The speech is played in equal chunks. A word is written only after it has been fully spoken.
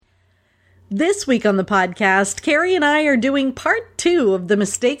This week on the podcast, Carrie and I are doing part 2 of the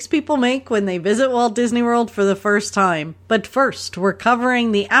mistakes people make when they visit Walt Disney World for the first time. But first, we're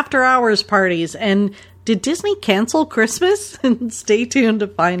covering the after-hours parties and did Disney cancel Christmas? Stay tuned to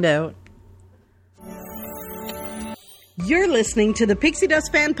find out. You're listening to the Pixie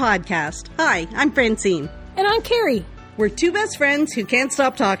Dust Fan Podcast. Hi, I'm Francine. And I'm Carrie. We're two best friends who can't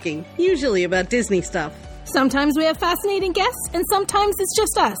stop talking, usually about Disney stuff. Sometimes we have fascinating guests, and sometimes it's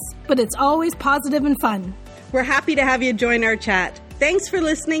just us. But it's always positive and fun. We're happy to have you join our chat. Thanks for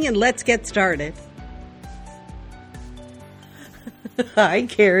listening, and let's get started. Hi,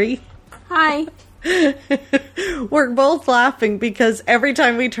 Carrie. Hi. We're both laughing because every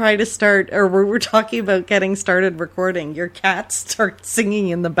time we try to start, or we're talking about getting started recording, your cats start singing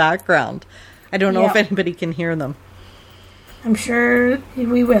in the background. I don't know if anybody can hear them. I'm sure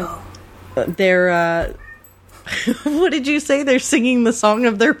we will. They're, what did you say? They're singing the song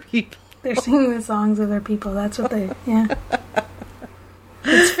of their people. They're singing the songs of their people. That's what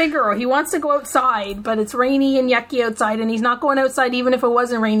It's Figaro. He wants to go outside, but it's rainy and yucky outside, and he's not going outside even if it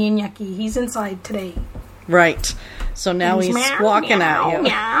wasn't rainy and yucky. He's inside today. Right. So now he's squawking meow, at you.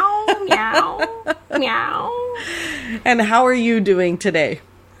 Meow, meow, meow. And how are you doing today?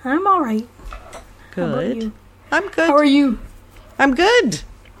 I'm all right. Good. How about you? I'm good. How are you? I'm good.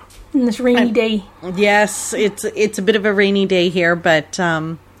 On this rainy day. Yes, it's a bit of a rainy day here, but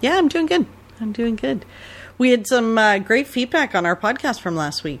yeah, I'm doing good. I'm doing good. We had some great feedback on our podcast from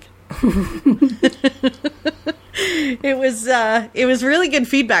last week. It was really good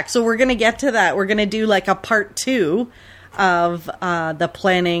feedback. So we're going to get to that. We're going to do like a part 2 of the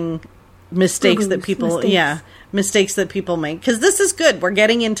planning mistakes that people mistakes that people make, because this is good. We're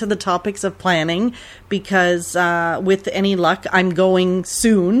getting into the topics of planning because with any luck, I'm going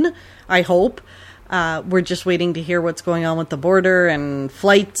soon, I hope. We're just waiting to hear what's going on with the border and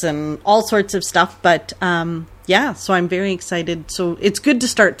flights and all sorts of stuff. But so I'm very excited. So it's good to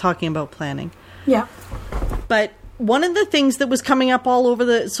start talking about planning. Yeah. But one of the things that was coming up all over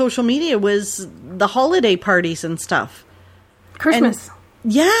the social media was the holiday parties and stuff. Christmas.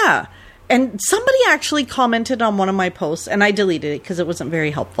 And somebody actually commented on one of my posts, and I deleted it because it wasn't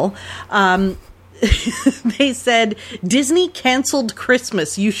very helpful. They said, Disney canceled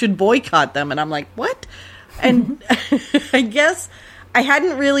Christmas. You should boycott them. And I'm like, what? And I guess I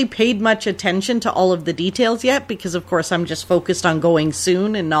hadn't really paid much attention to all of the details yet because, of course, I'm just focused on going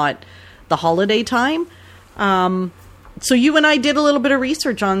soon and not the holiday time. So you and I did a little bit of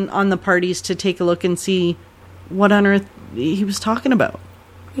research on the parties to take a look and see what on earth he was talking about.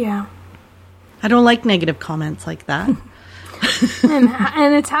 Yeah. I don't like negative comments like that.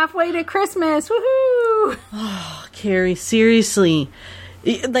 and it's halfway to Christmas. Woohoo! Oh, Carrie, seriously.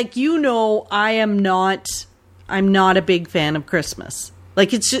 Like, I'm not a big fan of Christmas.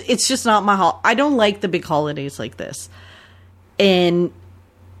 Like, it's just not my I don't like the big holidays like this. And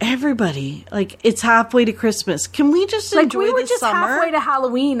everybody, like, it's halfway to Christmas. Can we just enjoy the summer? We were just halfway to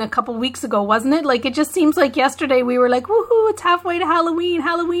Halloween a couple weeks ago, wasn't it? Like, it just seems like yesterday we were like, woohoo, it's halfway to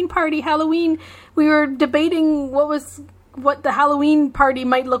Halloween party, Halloween. We were debating what the Halloween party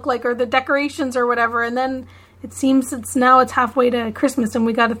might look like or the decorations or whatever. And then it seems it's halfway to Christmas and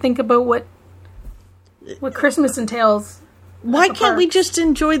we got to think about what Christmas entails. Why can't we just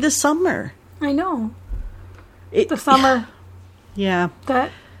enjoy the summer? I know. The summer. Yeah. That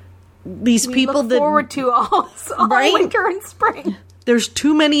these people look forward to all right? winter and spring. There's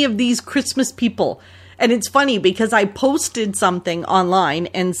too many of these Christmas people. And it's funny because I posted something online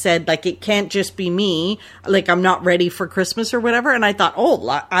and said, like, it can't just be me. Like, I'm not ready for Christmas or whatever. And I thought,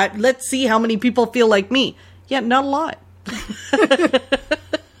 let's see how many people feel like me. Yeah, not a lot. I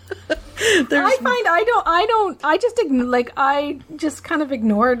just kind of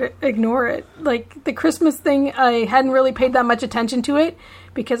ignore it. Like, the Christmas thing, I hadn't really paid that much attention to it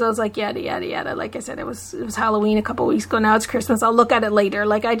because I was like, yada, yada, yada. Like I said, it was Halloween a couple weeks ago. Now it's Christmas. I'll look at it later.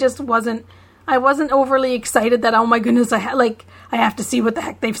 Like, I wasn't overly excited that, oh my goodness, I have to see what the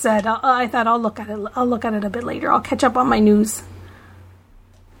heck they've said. I thought I'll look at it a bit later. I'll catch up on my news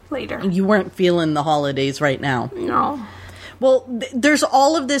later. You weren't feeling the holidays right now. No. Well, there's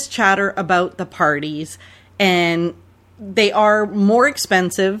all of this chatter about the parties, and they are more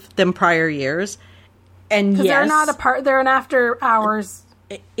expensive than prior years. And yes, they're not they're an after hours.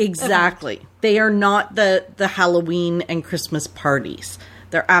 Exactly. Event. They are not the Halloween and Christmas parties.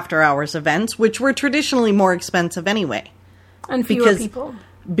 They're after hours events, which were traditionally more expensive anyway. And fewer people.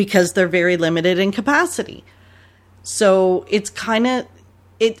 Because they're very limited in capacity. So it's kind of,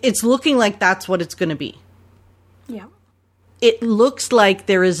 it's looking like that's what it's going to be. Yeah. It looks like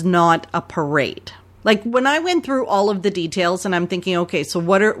there is not a parade. Like, when I went through all of the details and I'm thinking, okay, so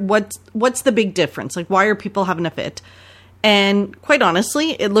what's the big difference? Like, why are people having a fit? And quite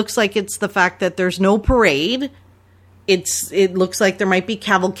honestly, it looks like it's the fact that there's no parade. It looks like there might be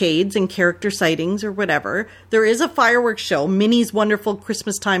cavalcades and character sightings or whatever. There is a fireworks show. Minnie's Wonderful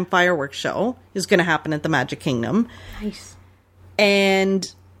Christmas Time Fireworks Show is going to happen at the Magic Kingdom. Nice.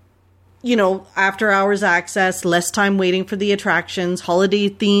 And, you know, after hours access, less time waiting for the attractions,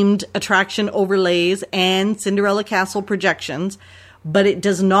 holiday-themed attraction overlays, and Cinderella Castle projections. But it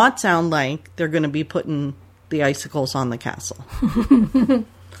does not sound like they're going to be putting the icicles on the castle.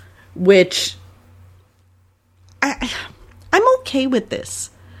 Which, I'm okay with this.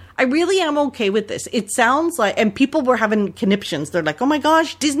 I really am okay with this. It sounds like, and people were having conniptions. They're like, oh my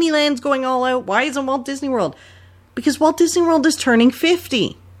gosh, Disneyland's going all out. Why isn't Walt Disney World? Because Walt Disney World is turning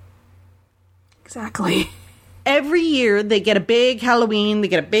 50. Exactly. Every year they get a big Halloween, they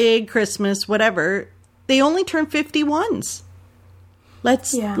get a big Christmas, whatever. They only turn 50 once.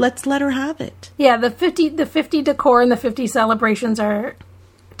 Let's let her have it. Yeah, the 50 decor and the 50 celebrations are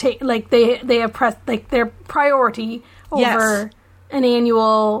they have pressed like their priority over an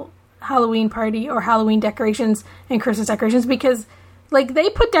annual Halloween party or Halloween decorations and Christmas decorations, because like they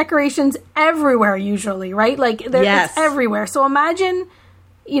put decorations everywhere usually, right? Like it's everywhere. So imagine,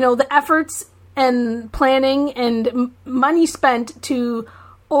 you know, the efforts and planning and money spent to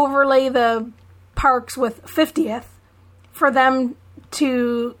overlay the parks with 50th for them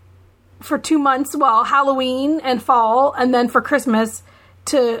for 2 months, well, Halloween and fall, and then for Christmas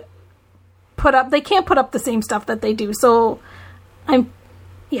to put up. They can't put up the same stuff that they do. So like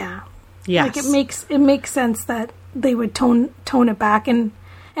it makes sense that they would tone it back, and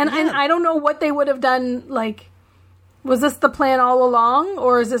I don't know what they would have done. Like, was this the plan all along,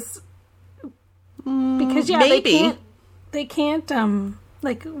 or is this because maybe they can't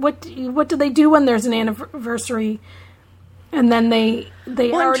like what do they do when there's an anniversary, and then they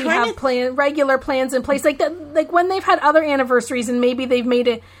already have regular plans in place, like that, like when they've had other anniversaries and maybe they've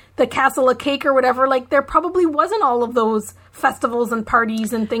made the castle a cake or whatever, like there probably wasn't all of those festivals and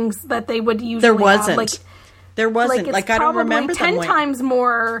parties and things that they would usually there wasn't have. There wasn't. Like I don't remember 10 times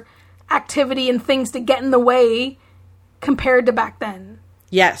more activity and things to get in the way compared to back then.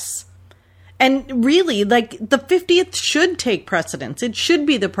 Yes. And really, like, the 50th should take precedence. It should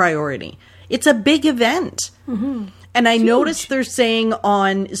be the priority. It's a big event. Mm-hmm. And I noticed they're saying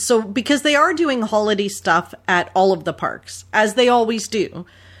because they are doing holiday stuff at all of the parks, as they always do.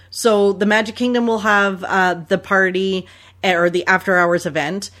 So the Magic Kingdom will have the party or the after hours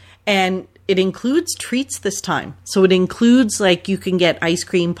event, and it includes treats this time. So it includes, like, you can get ice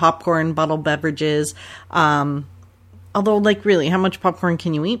cream, popcorn, bottled beverages. Although, like, really, how much popcorn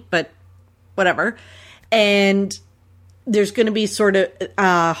can you eat? But whatever. And there's going to be sort of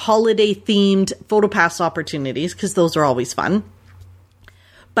holiday-themed PhotoPass opportunities, because those are always fun.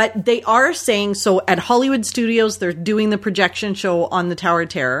 But they are saying, so at Hollywood Studios, they're doing the projection show on the Tower of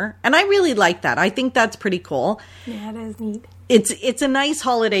Terror. And I really like that. I think that's pretty cool. Yeah, it is neat. It's a nice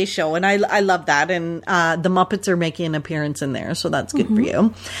holiday show, and I love that. And the Muppets are making an appearance in there, so that's good for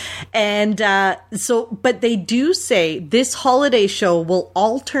you. And but they do say this holiday show will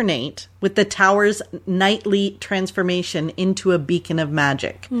alternate with the tower's nightly transformation into a beacon of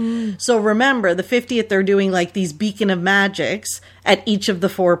magic. So remember, the 50th, they're doing like these beacon of magics at each of the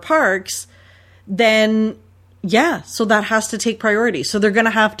 4 parks. Then, so that has to take priority. So they're going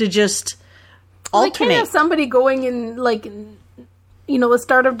to have to just alternate. They can't have somebody going in, like, you know, the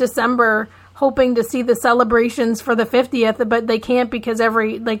start of December hoping to see the celebrations for the 50th, but they can't because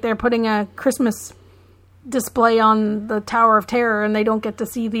they're putting a Christmas display on the Tower of Terror and they don't get to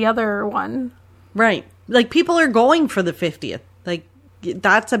see the other one. Right. Like, people are going for the 50th. Like,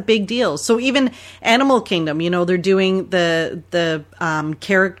 that's a big deal. So even Animal Kingdom, you know, they're doing the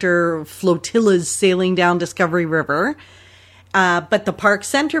character flotillas sailing down Discovery River. But the park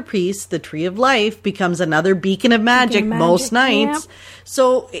centerpiece, the Tree of Life, becomes another beacon of magic most nights. Yep.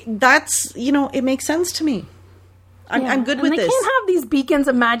 So that's, you know, it makes sense to me. I'm good with this. They can't have these beacons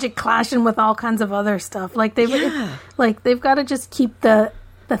of magic clashing with all kinds of other stuff. Like they've got to just keep the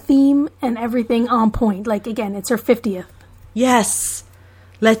theme and everything on point. Like, again, it's her 50th. Yes.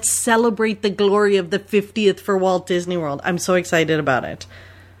 Let's celebrate the glory of the 50th for Walt Disney World. I'm so excited about it.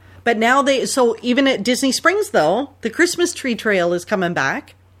 But now so even at Disney Springs, though, the Christmas tree trail is coming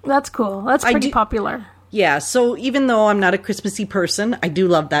back. That's cool. That's pretty popular. Yeah, so even though I'm not a Christmassy person, I do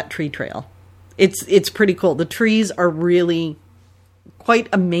love that tree trail. It's pretty cool. The trees are really quite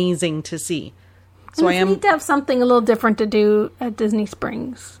amazing to see. So I need to have something a little different to do at Disney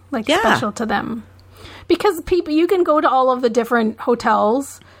Springs, like special to them. Because you can go to all of the different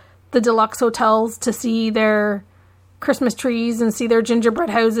hotels the deluxe hotels to see their Christmas trees and see their gingerbread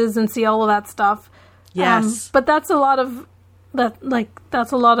houses and see all of that stuff. Yes. But that's a lot of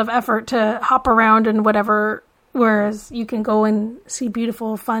effort to hop around and whatever, whereas you can go and see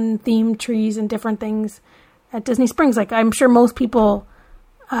beautiful, fun themed trees and different things at Disney Springs. Like, I'm sure most people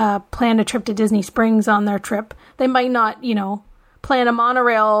plan a trip to Disney Springs on their trip. They might not, plan a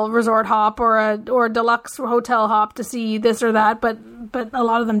monorail resort hop or a deluxe hotel hop to see this or that, but a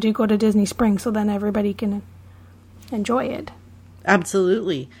lot of them do go to Disney Springs, so then everybody can enjoy it.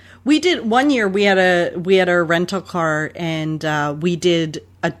 Absolutely. We did one year. We had a rental car, and we did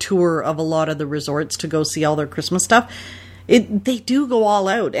a tour of a lot of the resorts to go see all their Christmas stuff. They do go all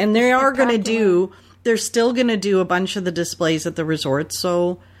out, and they're still going to do a bunch of the displays at the resorts.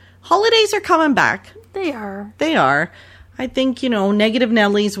 So holidays are coming back. They are. I think, Negative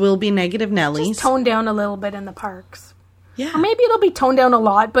Nellies will be Negative Nellies. Just tone down a little bit in the parks. Yeah. Or maybe it'll be toned down a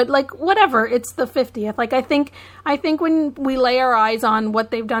lot, but whatever. It's the 50th. I think when we lay our eyes on what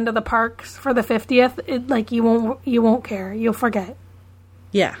they've done to the parks for the 50th, you won't care. You'll forget.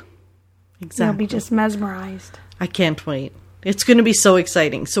 Yeah. Exactly. You'll be just mesmerized. I can't wait. It's going to be so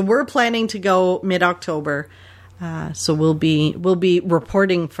exciting. So we're planning to go mid-October. So we'll be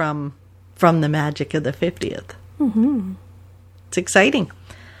reporting from the magic of the 50th. Mm-hmm. It's exciting.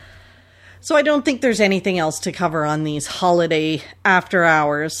 So I don't think there's anything else to cover on these holiday after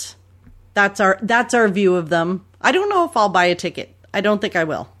hours. That's our view of them. I don't know if I'll buy a ticket. I don't think I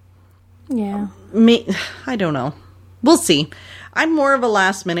will. Yeah. I don't know. We'll see. I'm more of a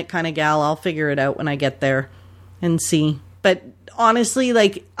last minute kind of gal. I'll figure it out when I get there and see. But honestly,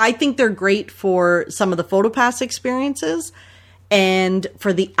 I think they're great for some of the PhotoPass experiences, and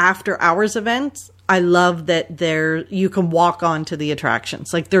for the after hours events, I love that you can walk on to the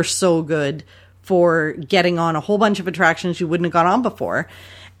attractions. They're so good for getting on a whole bunch of attractions you wouldn't have got on before.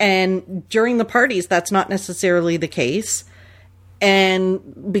 And during the parties, that's not necessarily the case.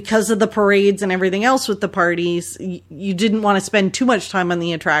 And because of the parades and everything else with the parties, you didn't want to spend too much time on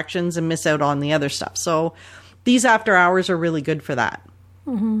the attractions and miss out on the other stuff. So these after hours are really good for that.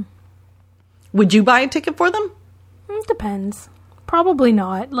 Mm-hmm. Would you buy a ticket for them? It depends. Probably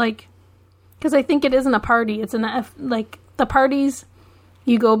not. Because I think it isn't a party. It's the parties,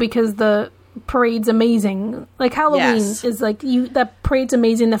 you go because the parade's amazing. Halloween is that parade's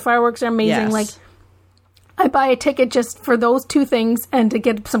amazing. The fireworks are amazing. Yes. I buy a ticket just for those two things and to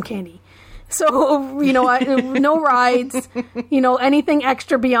get some candy. So, no rides, anything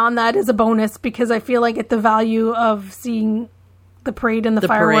extra beyond that is a bonus, because I feel like at the value of seeing the parade and the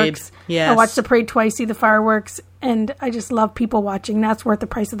fireworks. Parade. Yes. I watch the parade twice, see the fireworks, and I just love people watching. That's worth the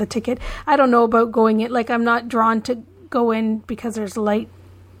price of the ticket. I don't know about going it. I'm not drawn to go in because there's light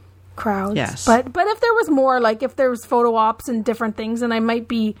crowds. Yes. But if there was more, if there was photo ops and different things, then I might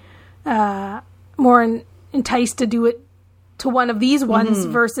be more enticed to do it to one of these ones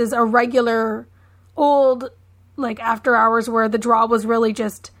versus a regular old after hours where the draw was really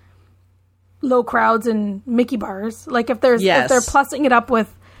just low crowds and Mickey bars. If they're plussing it up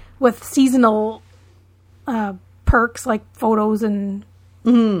with seasonal perks like photos and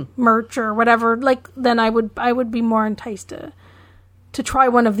merch or whatever, then I would be more enticed to try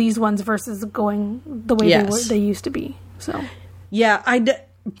one of these ones versus going the way they used to be. So yeah,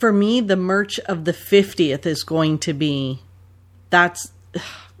 for me, the merch of the 50th is going to be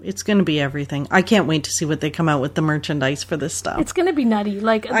it's going to be everything. I can't wait to see what they come out with the merchandise for this stuff. It's going to be nutty.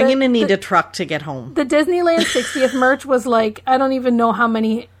 I'm going to need a truck to get home. The Disneyland 60th merch was I don't even know how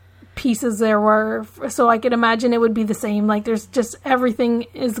many pieces there were, so I could imagine it would be the same. There's just everything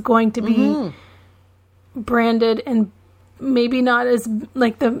is going to be branded, and maybe not as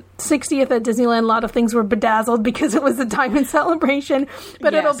the 60th at Disneyland. A lot of things were bedazzled because it was a diamond celebration,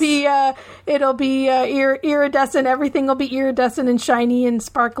 but yes. it'll be iridescent. Everything will be iridescent and shiny and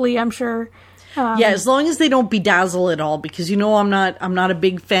sparkly, I'm sure. As long as they don't bedazzle it all, because I'm not a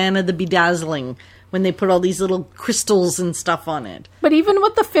big fan of the bedazzling when they put all these little crystals and stuff on it. But even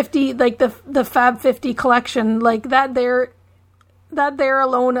with the 50, the Fab 50 collection, that there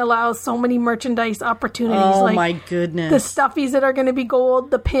alone allows so many merchandise opportunities. Oh my goodness. The stuffies that are going to be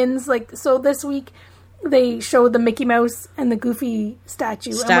gold, the pins. So this week they showed the Mickey Mouse and the Goofy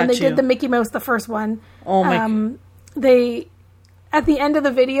statue. And when they did the Mickey Mouse, the first one, they, at the end of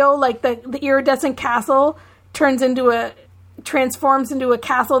the video, the iridescent castle transforms into a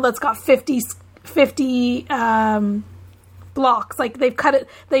castle that's got 50 blocks. Like they've cut it,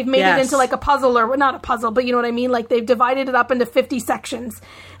 they've made it into like a puzzle, or not a puzzle, but you know what I mean? Like they've divided it up into 50 sections.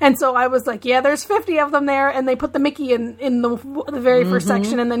 And so I was like, yeah, there's 50 of them there. And they put the Mickey in the very first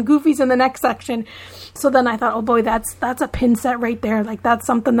section, and then Goofy's in the next section. So then I thought, oh boy, that's a pin set right there. Like that's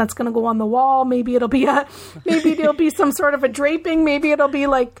something that's going to go on the wall. Maybe there'll be some sort of a draping. Maybe it'll be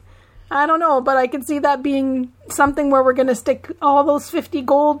like, I don't know, but I can see that being something where we're going to stick all those 50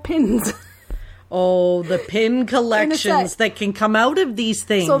 gold pins. Oh, the pin collections that can come out of these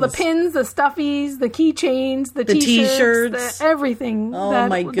things. So the pins, the stuffies, the keychains, the t-shirts, everything. Oh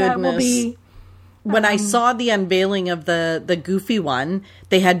my goodness. That will be, when I saw the unveiling of the Goofy one,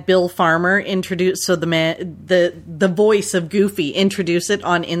 they had Bill Farmer introduce, so the voice of Goofy, introduce it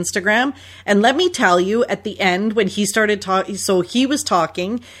on Instagram. And let me tell you, at the end, when he started talking, so he was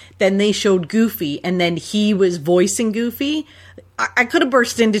talking, then they showed Goofy, and then he was voicing Goofy. I could have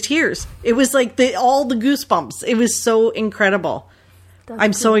burst into tears. It was like all the goosebumps. It was so incredible.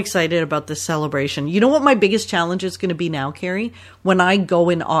 I'm so excited about this celebration. You know what my biggest challenge is going to be now, Carrie? When I go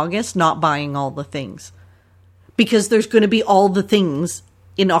in August, not buying all the things. Because there's going to be all the things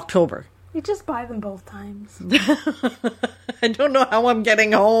in October. You just buy them both times. I don't know how I'm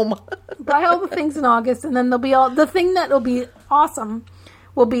getting home. Buy all the things in August, and then there'll be the thing that will be awesome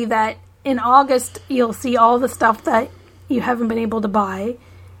will be that in August you'll see all the stuff that you haven't been able to buy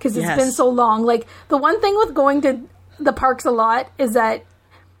because it's been so long. Like the one thing with going to the parks a lot is that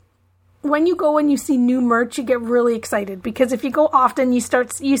when you go and you see new merch, you get really excited because if you go often, you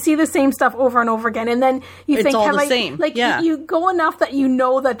see the same stuff over and over again, and then you it's think, all the same. Like you go enough that you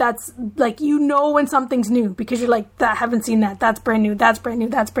know that's like when something's new because you're like, that haven't seen that. That's brand new. That's brand new.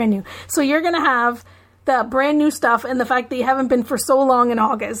 That's brand new. So you're gonna have the brand new stuff and the fact that you haven't been for so long in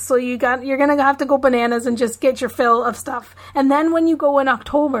August. So you're going to have to go bananas and just get your fill of stuff. And then when you go in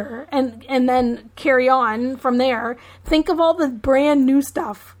October and then carry on from there, think of all the brand new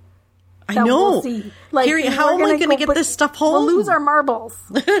stuff. I know. We'll see. Like, Carrie, how am I going to get this stuff home? We'll lose our marbles.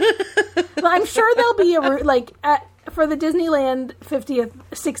 But I'm sure there'll be for the Disneyland 50th,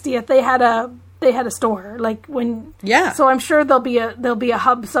 60th, they had a store So I'm sure there'll be a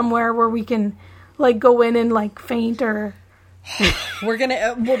hub somewhere where we can like go in and like faint or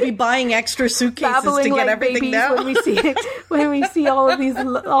we'll be buying extra suitcases to get like everything down when we see all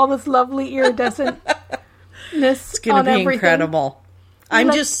this lovely iridescentness. It's going to be incredible.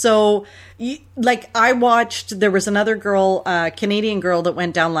 I'm just so I watched. There was another girl, Canadian girl, that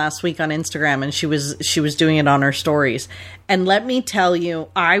went down last week on Instagram, and she was doing it on her stories. And let me tell you,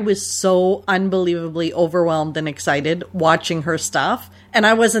 I was so unbelievably overwhelmed and excited watching her stuff, and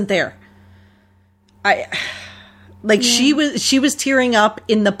I wasn't there. She was tearing up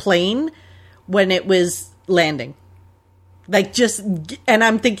in the plane when it was landing. And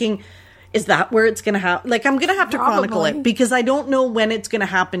I'm thinking, is that where it's going to happen? Like, I'm going to have to chronicle it because I don't know when it's going to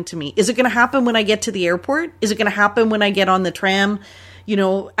happen to me. Is it going to happen when I get to the airport? Is it going to happen when I get on the tram,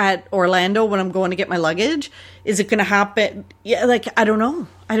 at Orlando when I'm going to get my luggage? Is it going to happen? Yeah, I don't know.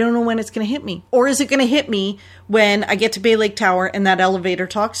 I don't know when it's going to hit me. Or is it going to hit me when I get to Bay Lake Tower and that elevator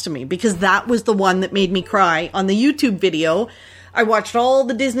talks to me? Because that was the one that made me cry on the YouTube video. I watched all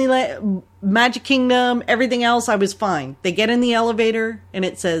the Disneyland, Magic Kingdom, everything else. I was fine. They get in the elevator and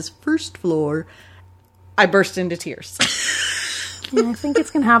it says first floor. I burst into tears. Yeah, I think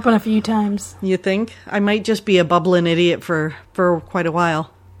it's going to happen a few times. You think? I might just be a bubbling idiot for quite a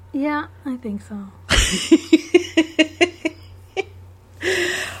while. Yeah, I think so.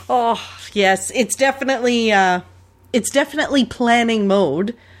 Oh, yes. It's definitely planning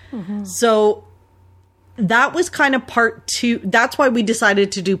mode. Mm-hmm. So that was kind of part 2. That's why we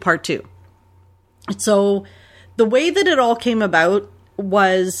decided to do part 2. So the way that it all came about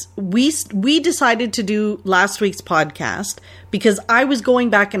was we decided to do last week's podcast because I was going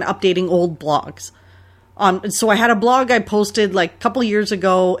back and updating old blogs. So I had a blog I posted like a couple years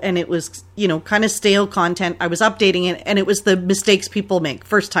ago, and it was, kind of stale content. I was updating it, and it was the mistakes people make,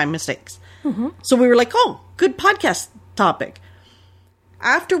 first-time mistakes. Mm-hmm. So we were like, oh, good podcast topic.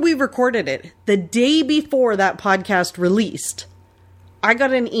 After we recorded it, the day before that podcast released, I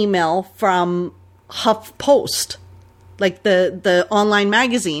got an email from HuffPost, like the online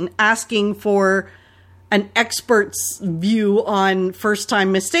magazine, asking for an expert's view on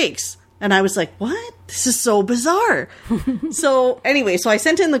first-time mistakes. And I was like, what? This is so bizarre. So anyway, I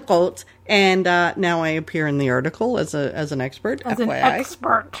sent in the quotes, and now I appear in the article as an expert. As FYI. An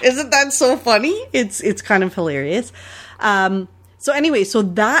expert. Isn't that so funny? It's kind of hilarious. So anyway, so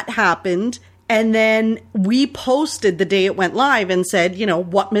that happened. And then we posted the day it went live and said,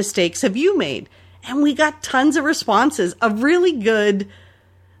 what mistakes have you made? And we got tons of responses of really good,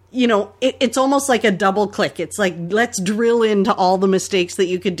 you know, it's almost like a double click. It's like, let's drill into all the mistakes that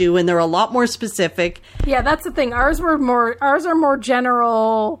you could do, and they're a lot more specific. Yeah, that's the thing. Ours are more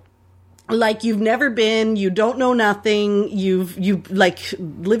general. Like, you've never been, you don't know nothing, you like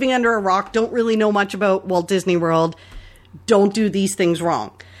living under a rock, don't really know much about Walt Disney World, don't do these things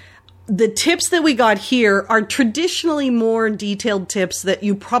wrong. The tips that we got here are traditionally more detailed tips that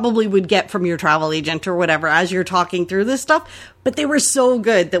you probably would get from your travel agent or whatever as you're talking through this stuff, but they were so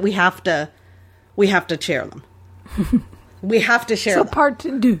good that we have to share them. We have to share them. So part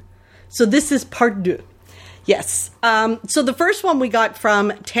two. So this is part two. Yes. So the first one we got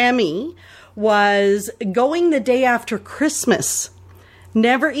from Tammy was going the day after Christmas.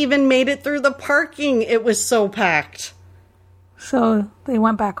 Never even made it through the parking. It was so packed. So they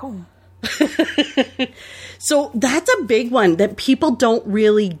went back home. So that's a big one that people don't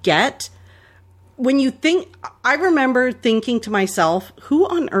really get. When you think, I remember thinking to myself, who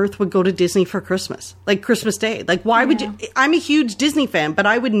on earth would go to Disney for Christmas? Like Christmas Day? Like, why would you? I'm a huge Disney fan, but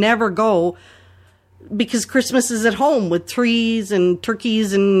I would never go because Christmas is at home with trees and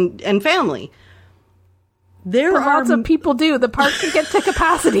turkeys and family. But lots of people do. The parks can get to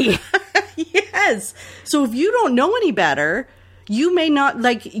capacity. Yes. So if you don't know any better, you may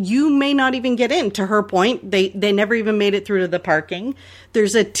not even get in. To her point, they never even made it through to the parking.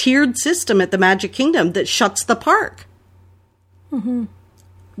 There's a tiered system at the Magic Kingdom that shuts the park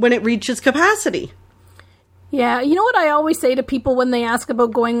when it reaches capacity. Yeah. You know what I always say to people when they ask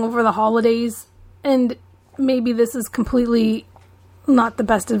about going over the holidays? And maybe this is completely not the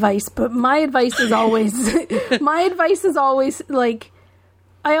best advice, but my advice is always, like,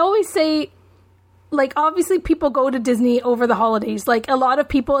 I always say, like, obviously people go to Disney over the holidays. Like, a lot of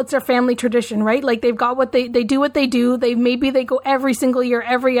people, it's their family tradition, right? Like, they've got they do what they do. Maybe they go every single year,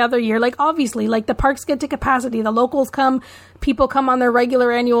 every other year. Like, obviously, like, the parks get to capacity. The locals come, people come on their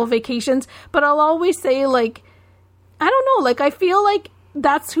regular annual vacations. But I'll always say, like, I don't know, like, I feel like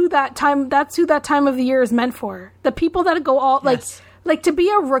that's who that time of the year is meant for. The people that go all, like to be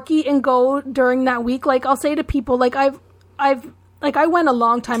a rookie and go during that week. Like, I'll say to people, like, I went a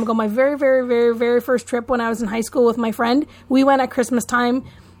long time ago, my very, very, very, very first trip when I was in high school with my friend. We went at Christmas time,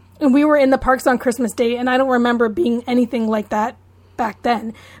 and we were in the parks on Christmas Day, and I don't remember being anything like that back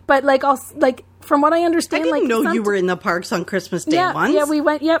then. But, like, from what I understand, I didn't know you were in the parks on Christmas Day once. Yeah, we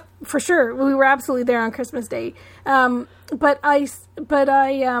went. Yep, for sure. We were absolutely there on Christmas Day. But like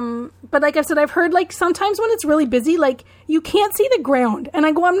I said, I've heard, like, sometimes when it's really busy, like, you can't see the ground. And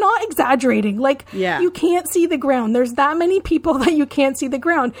I go, I'm not exaggerating. Like, you can't see the ground. There's that many people that you can't see the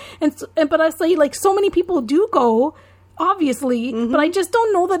ground. But I say, like, so many people do go, obviously, but I just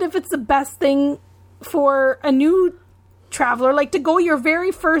don't know that if it's the best thing for a new traveler, like, to go your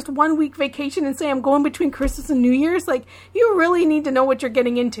very first 1 week vacation and say, I'm going between Christmas and New Year's. Like, you really need to know what you're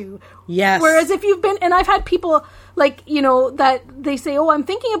getting into. Yes. Whereas if you've been, and I've had people, like, you know, that they say, oh, I'm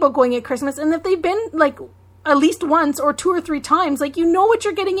thinking about going at Christmas. And if they've been, like, at least once or 2 or 3 times, like, you know what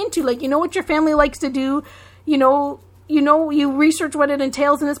you're getting into. Like, you know what your family likes to do. You research what it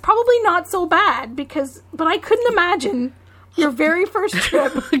entails, and it's probably not so bad but I couldn't imagine your very first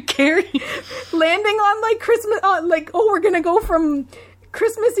trip, Carrie, landing on, like, Christmas, we're going to go from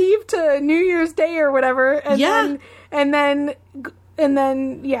Christmas Eve to New Year's Day or whatever. And then,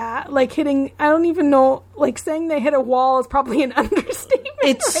 like, hitting, I don't even know, like, saying they hit a wall is probably an understatement.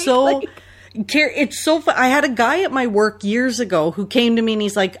 It's right? so, like, it's so fun. I had a guy at my work years ago who came to me and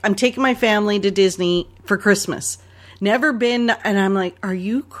he's like, I'm taking my family to Disney for Christmas. Never been. And I'm like, are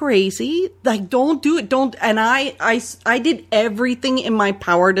you crazy? Like, don't do it. Don't. And I did everything in my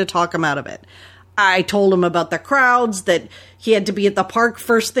power to talk him out of it. I told him about the crowds, that he had to be at the park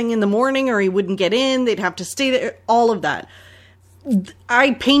first thing in the morning or he wouldn't get in. They'd have to stay there. All of that.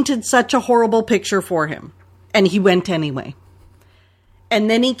 I painted such a horrible picture for him, and he went anyway. And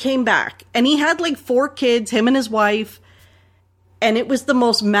then he came back, and he had like 4 kids, him and his wife, and it was the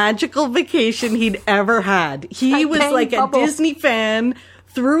most magical vacation he'd ever had. He was like a Disney fan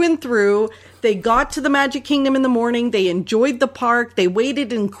through and through. They got to the Magic Kingdom in the morning. They enjoyed the park. They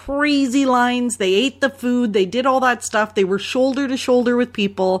waited in crazy lines. They ate the food. They did all that stuff. They were shoulder to shoulder with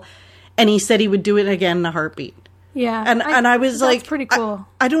people. And he said he would do it again in a heartbeat. Yeah. And I was like, pretty cool.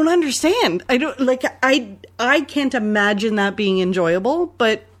 I don't understand. I can't imagine that being enjoyable,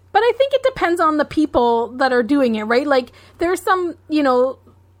 but I think it depends on the people that are doing it, right? Like, there's some, you know,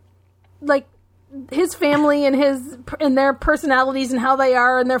 like, his family and their personalities and how they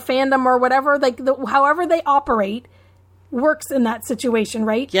are and their fandom or whatever, like, however they operate works in that situation,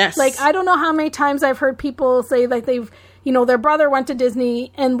 right? Yes. Like, I don't know how many times I've heard people say that they've, you know, their brother went to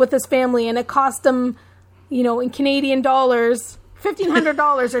Disney and with his family, and it cost them, you know, in Canadian dollars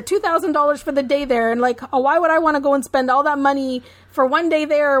 $1,500 or $2,000 for the day there, and like, oh, why would I want to go and spend all that money for one day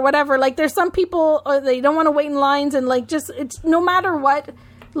there or whatever? Like, there's some people, they don't want to wait in lines, and like, just, it's no matter what,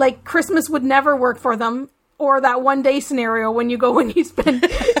 like, Christmas would never work for them. Or that one day scenario when you go and you spend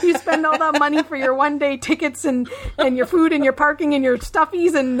all that money for your one day tickets and your food and your parking and your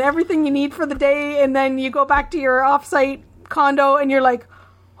stuffies and everything you need for the day, and then you go back to your offsite condo and you're like,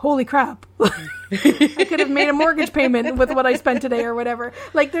 holy crap. I could have made a mortgage payment with what I spent today or whatever.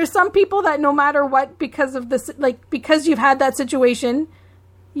 Like, there's some people that no matter what, because of this, like, because you've had that situation,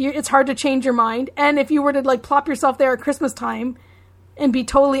 it's hard to change your mind. And if you were to like plop yourself there at Christmas time and be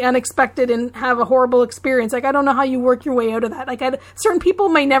totally unexpected and have a horrible experience, like, I don't know how you work your way out of that. Like, certain people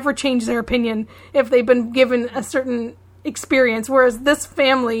may never change their opinion if they've been given a certain experience, whereas this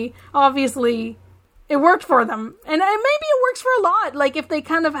family, obviously, it worked for them. And maybe it works for a lot. Like, if they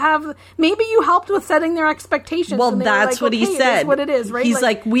kind of have, maybe you helped with setting their expectations. Well, that's like, what he said. It is what it is, right? He's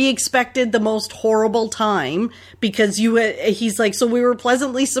like, we expected the most horrible time because he's like, so we were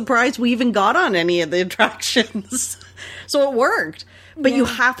pleasantly surprised we even got on any of the attractions. So it worked. But you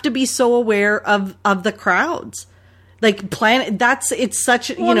have to be so aware of the crowds. Like, it's such,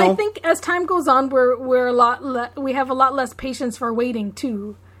 you know. And I think as time goes on, we have a lot less patience for waiting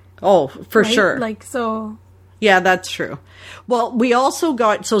too. Oh, for sure. Like, so. Yeah, that's true. Well, we also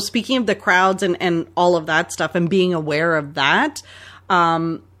got, so speaking of the crowds and all of that stuff and being aware of that,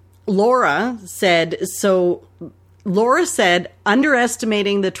 Laura said,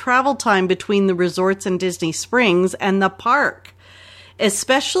 underestimating the travel time between the resorts in Disney Springs and the park,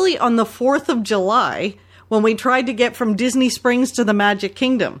 especially on the 4th of July, when we tried to get from Disney Springs to the Magic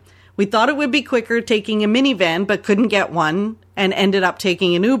Kingdom. We thought it would be quicker taking a minivan, but couldn't get one and ended up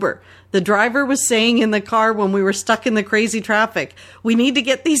taking an Uber. The driver was saying in the car when we were stuck in the crazy traffic, we need to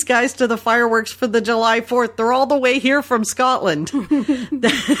get these guys to the fireworks for the July 4th. They're all the way here from Scotland.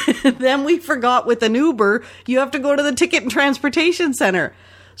 Then we forgot with an Uber, you have to go to the Ticket and Transportation Center.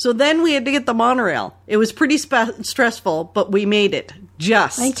 So then we had to get the monorail. It was pretty stressful, but we made it.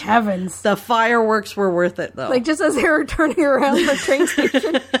 Thank heavens. The fireworks were worth it, though. Like, just as they were turning around the train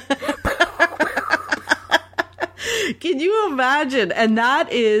station. Can you imagine? And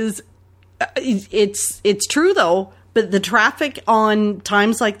that is, it's true, though, but the traffic on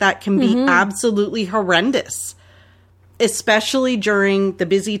times like that can be absolutely horrendous. Especially during the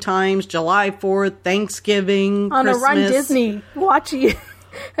busy times, July 4th, Thanksgiving, on Christmas. A Run Disney. Watch you.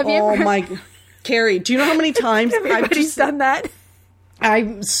 Have you ever? Oh my, Carrie, do you know how many times I've just done that?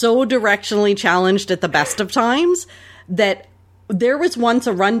 I'm so directionally challenged at the best of times that there was once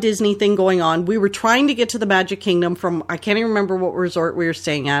a Run Disney thing going on. We were trying to get to the Magic Kingdom from, I can't even remember what resort we were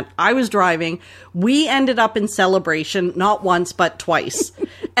staying at. I was driving. We ended up in Celebration, not once, but twice.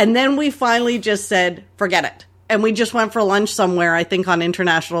 And then we finally just said, forget it. And we just went for lunch somewhere, I think on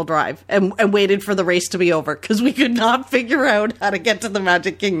International Drive, and waited for the race to be over because we could not figure out how to get to the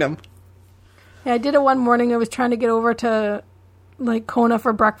Magic Kingdom. Yeah, I did it one morning. I was trying to get over to like Kona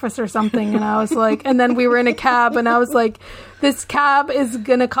for breakfast or something, and I was like, and then we were in a cab, and I was like, this cab is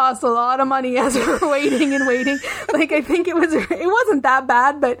gonna cost a lot of money as we're waiting and waiting. Like, I think it wasn't that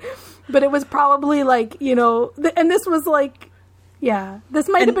bad, but it was probably like, you know, and this was like. Yeah, this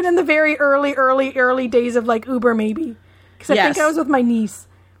might have been in the very early days of like Uber, maybe. Because I think I was with my niece.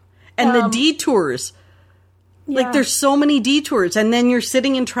 And the detours. Yeah. Like, there's so many detours. And then you're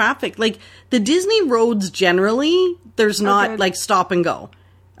sitting in traffic. Like, the Disney roads generally, there's not like stop and go.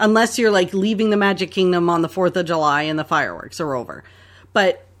 Unless you're like leaving the Magic Kingdom on the 4th of July and the fireworks are over.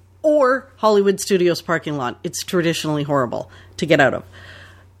 Or Hollywood Studios parking lot. It's traditionally horrible to get out of.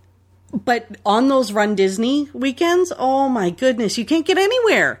 But on those Run Disney weekends, oh my goodness, you can't get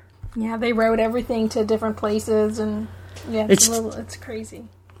anywhere. Yeah, they route everything to different places, and yeah, it's crazy.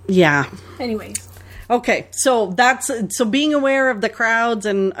 Yeah. Anyways. Okay, so being aware of the crowds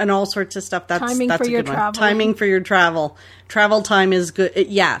and all sorts of stuff. That's a good one. Timing for your travel. Travel time is good.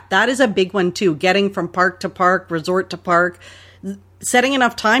 Yeah, that is a big one too. Getting from park to park, resort to park, setting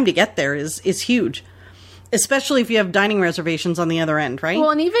enough time to get there is huge. Especially if you have dining reservations on the other end, right?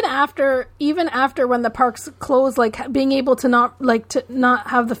 Well, and even after when the parks close, like being able to not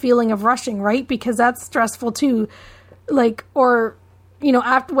have the feeling of rushing, right? Because that's stressful too. Like, or, you know,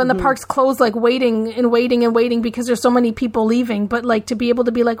 after when the parks close, like waiting because there's so many people leaving, but like to be able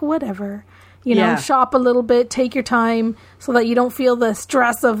to be like, whatever, you know, shop a little bit, take your time so that you don't feel the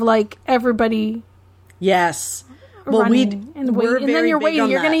stress of like everybody. Yes. Well, and then you're waiting.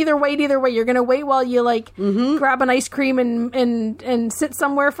 You're going to either wait either way. You're going to wait while you like grab an ice cream and sit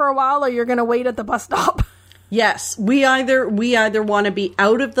somewhere for a while, or you're going to wait at the bus stop. Yes, we either want to be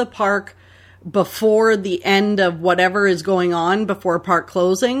out of the park before the end of whatever is going on before park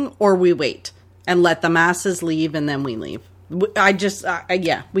closing, or we wait and let the masses leave and then we leave. We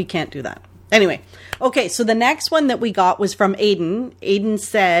can't do that. Anyway, okay, so the next one that we got was from Aiden. Aiden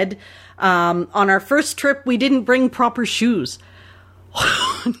said, on our first trip, we didn't bring proper shoes.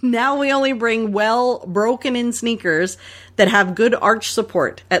 Now we only bring broken in sneakers that have good arch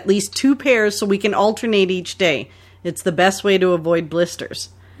support, at least 2 pairs so we can alternate each day. It's the best way to avoid blisters.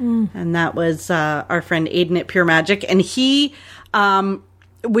 And that was our friend Aiden at Pure Magic. And he,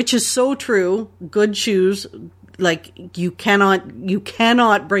 which is so true, good shoes, like you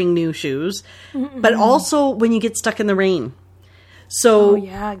cannot bring new shoes, but also when you get stuck in the rain. So, oh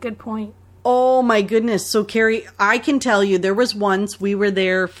yeah, good point. Oh my goodness. So Carrie, I can tell you there was once we were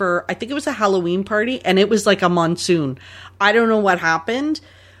there for, I think it was a Halloween party, and it was like a monsoon. I don't know what happened,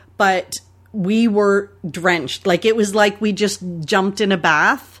 but we were drenched. Like it was like we just jumped in a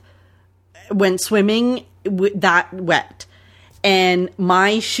bath, went swimming that wet. And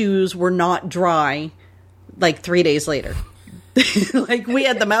my shoes were not dry like 3 days later. Like we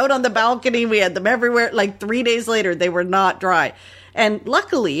had them out on the balcony. We had them everywhere. Like 3 days later, they were not dry. And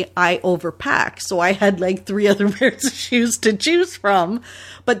luckily, I overpacked, so I had like 3 other pairs of shoes to choose from.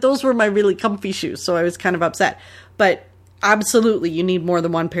 But those were my really comfy shoes, so I was kind of upset. But absolutely, you need more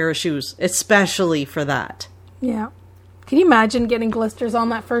than 1 pair of shoes, especially for that. Yeah. Can you imagine getting blisters on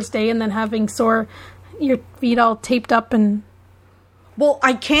that first day and then having your feet all taped up and... Well,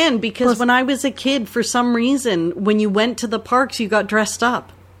 I can, because when I was a kid, for some reason, when you went to the parks, you got dressed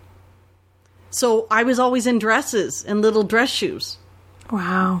up. So I was always in dresses and little dress shoes.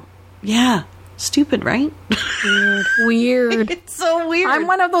 Wow. Yeah. Stupid, right? Weird. It's so weird. I'm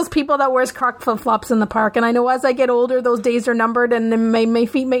one of those people that wears Croc flip-flops in the park, and I know as I get older, those days are numbered, and my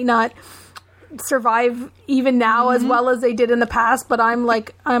feet may not survive even now as well as they did in the past, but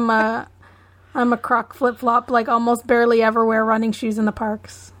I'm a Croc flip-flop, like almost barely ever wear running shoes in the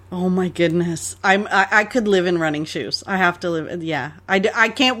parks. Oh my goodness. I could live in running shoes. I have to live. Yeah. I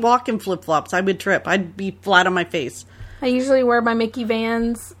can't walk in flip-flops. I would trip. I'd be flat on my face. I usually wear my Mickey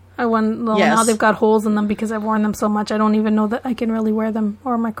Vans. Now they've got holes in them because I've worn them so much. I don't even know that I can really wear them,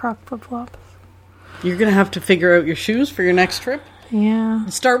 or my Croc flip-flops. You're going to have to figure out your shoes for your next trip. Yeah.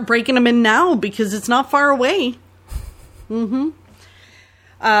 Start breaking them in now because it's not far away.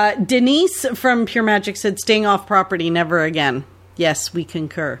 Denise from Pure Magic said, staying off property, never again. Yes, we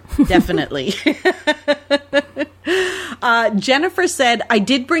concur. Definitely. Jennifer said, I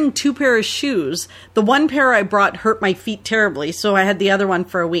did bring 2 pairs of shoes. The 1 pair I brought hurt my feet terribly, so I had the other one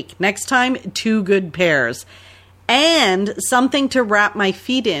for a week. Next time, 2 good pairs. And something to wrap my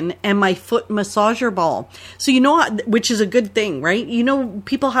feet in and my foot massager ball. So which is a good thing, right? You know,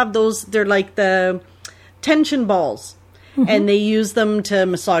 people have those, they're like the tension balls. And they use them to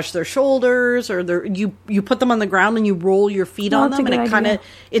massage their shoulders, or you put them on the ground and you roll your feet on them, and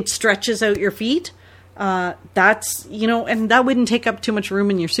it stretches out your feet. That's, and that wouldn't take up too much room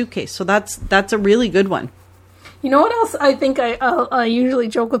in your suitcase. So that's a really good one. You know what else I think I usually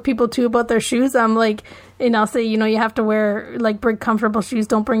joke with people too about their shoes? I'm like, and I'll say, you have to wear like bring comfortable shoes,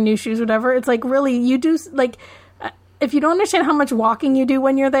 don't bring new shoes, whatever. It's like, really, you do, like, if you don't understand how much walking you do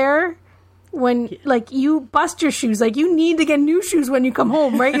when you're there, when like you bust your shoes, like you need to get new shoes when you come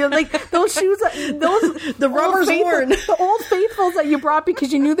home, right? You're like those shoes, the rubber's worn, the Old Faithfuls that you brought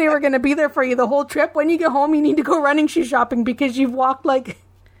because you knew they were going to be there for you the whole trip. When you get home, you need to go running shoe shopping because you've walked like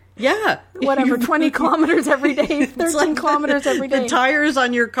 20 kilometers every day, 13 kilometers every day. The tires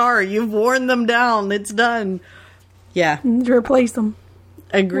on your car, you've worn them down. It's done. Yeah, you need to replace them.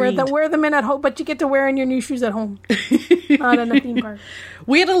 Agreed. Wear them in at home, but you get to wear in your new shoes at home, not in a theme park.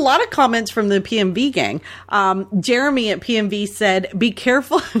 We had a lot of comments from the PMV gang. Jeremy at PMV said, be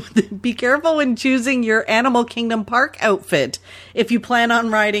careful when choosing your Animal Kingdom Park outfit if you plan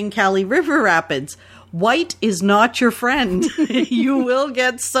on riding Kali River Rapids. White is not your friend. You will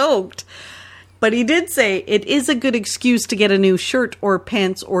get soaked. But he did say it is a good excuse to get a new shirt or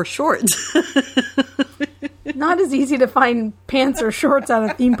pants or shorts. Not as easy to find pants or shorts at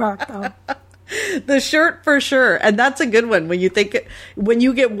a theme park, though. The shirt for sure. And that's a good one. When you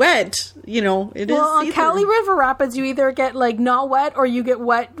get wet, it is. Well, on Kali River Rapids, you either get like not wet or you get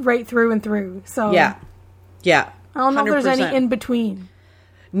wet right through and through. So yeah. I don't know if there's any in between.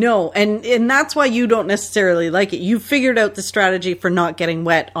 No, and that's why you don't necessarily like it. You figured out the strategy for not getting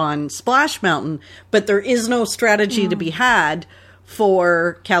wet on Splash Mountain, but there is no strategy to be had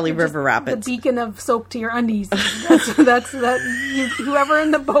for Kali River Rapids. The beacon of soap to your undies. That's whoever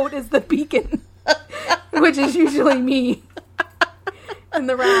in the boat is the beacon, which is usually me in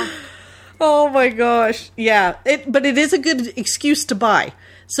the raft. Oh my gosh. Yeah. But it is a good excuse to buy.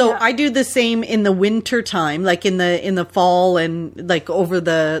 So I do the same in the winter time, like in the fall and like over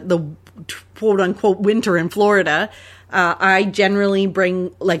the quote unquote winter in Florida. I generally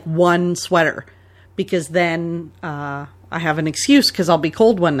bring like one sweater because then I have an excuse because I'll be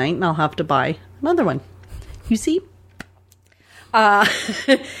cold one night and I'll have to buy another one. You see?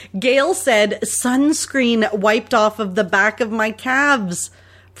 Gail said sunscreen wiped off of the back of my calves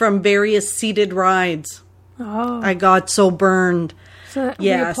from various seated rides. Oh. I got so burned. So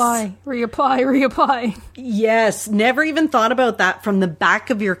reapply. Yes. Never even thought about that from the back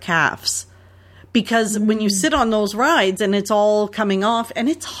of your calves. Because when you sit on those rides and it's all coming off and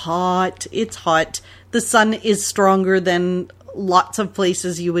it's hot. The sun is stronger than lots of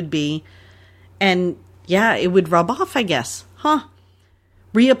places you would be. And yeah, it would rub off, I guess. Huh.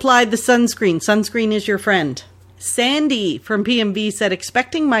 Reapply the sunscreen. Sunscreen is your friend. Sandy from PMV said,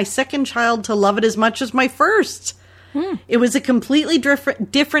 expecting my second child to love it as much as my first. It was a completely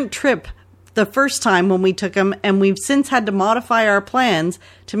different trip the first time when we took him, and we've since had to modify our plans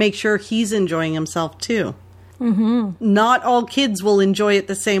to make sure he's enjoying himself too. Mm-hmm. Not all kids will enjoy it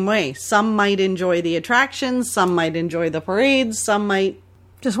the same way. Some might enjoy the attractions, some might enjoy the parades, some might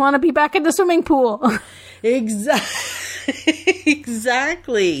just want to be back in the swimming pool. Exactly.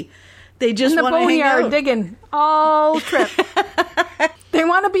 They just want to hang out. In the boneyard digging all trip. They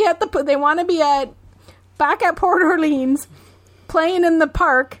want to be back at Port Orleans, playing in the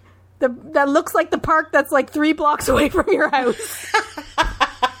park that looks like the park that's like 3 blocks away from your house.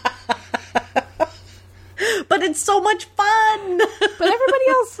 But it's so much fun. But everybody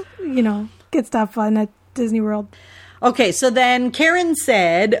else, gets to have fun at Disney World. Okay, so then Karen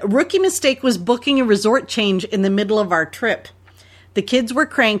said, rookie mistake was booking a resort change in the middle of our trip. The kids were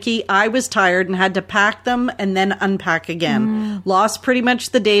cranky, I was tired and had to pack them and then unpack again. Lost pretty much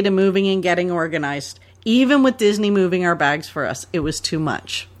the day to moving and getting organized. Even with Disney moving our bags for us, it was too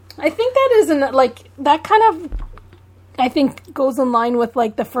much. I think that isn't, like, that kind of, I think, goes in line with,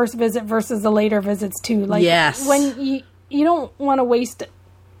 like, the first visit versus the later visits, too. Like, yes. When you don't want to waste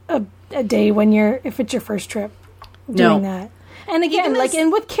a day if it's your first trip doing that. And again,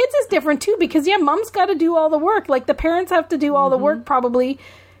 and with kids it's different, too, because, mom's got to do all the work. Like, the parents have to do all the work, probably,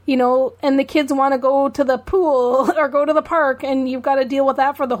 and the kids want to go to the pool or go to the park, and you've got to deal with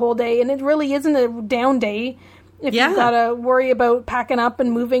that for the whole day. And it really isn't a down day if you've got to worry about packing up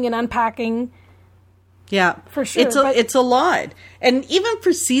and moving and unpacking. Yeah. For sure. It's a lot. And even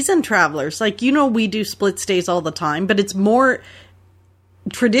for season travelers, like, we do split stays all the time, but it's more...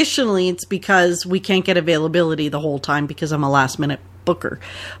 Traditionally, it's because we can't get availability the whole time because I'm a last-minute booker.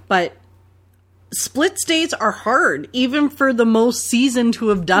 But split stays are hard, even for the most seasoned who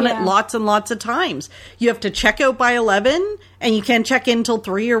have done it lots and lots of times. You have to check out by 11, and you can't check in till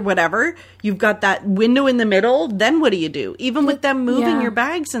 3 or whatever. You've got that window in the middle. Then what do you do? Even with them moving your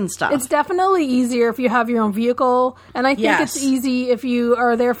bags and stuff. It's definitely easier if you have your own vehicle, and I think it's easy if you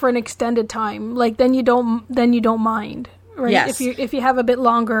are there for an extended time. Like, then you don't mind. Right? Yes. If you have a bit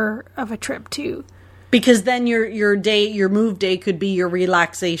longer of a trip too. Because then your move day could be your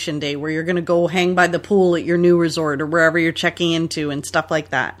relaxation day where you're going to go hang by the pool at your new resort or wherever you're checking into and stuff like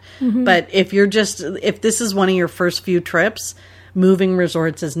that. Mm-hmm. But if this is one of your first few trips, moving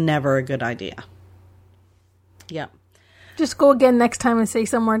resorts is never a good idea. Yeah. Just go again next time and say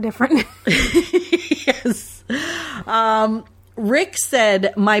somewhere different. Yes. Rick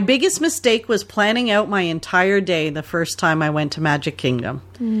said, my biggest mistake was planning out my entire day the first time I went to Magic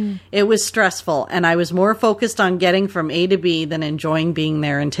Kingdom. It was stressful, and I was more focused on getting from A to B than enjoying being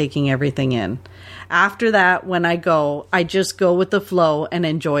there and taking everything in. After that, when I just go with the flow and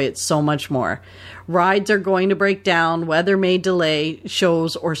enjoy it so much more. Rides are going to break down, weather may delay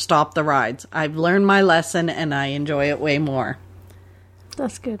shows or stop the rides. I've learned my lesson, and I enjoy it way more.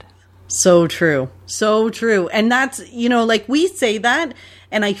 That's good. So true. So true. And that's, like we say that,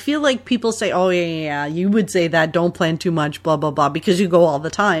 and I feel like people say, oh, yeah, you would say that, don't plan too much, blah, blah, blah, because you go all the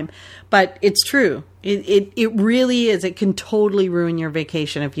time. But it's true. It really is. It can totally ruin your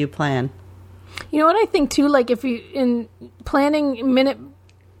vacation if you plan. You know what I think, too? Like, if you, in planning minute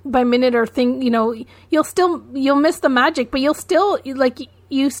by minute or thing, you'll miss the magic, but you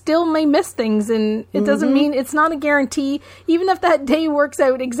still may miss things, and it doesn't mean it's not a guarantee. Even if that day works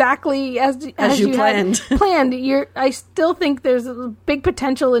out exactly as you planned, I still think there's a big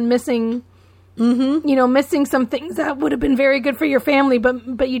potential in missing, missing some things that would have been very good for your family,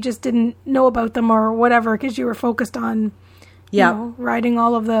 but you just didn't know about them or whatever because you were focused on, riding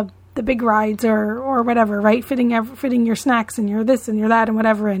all of the big rides or whatever, right? Fitting your snacks and your this and your that and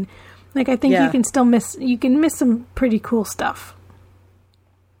whatever, and like I think you can miss some pretty cool stuff.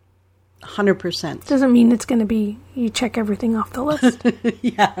 100%. Doesn't mean it's going to be, you check everything off the list.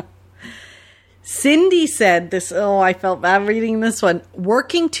 Yeah. Cindy said this, I felt bad reading this one.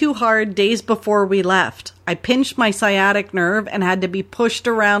 Working too hard days before we left. I pinched my sciatic nerve and had to be pushed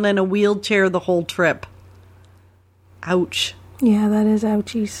around in a wheelchair the whole trip. Ouch. Yeah, that is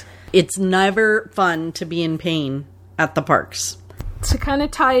ouchies. It's never fun to be in pain at the parks. To kind of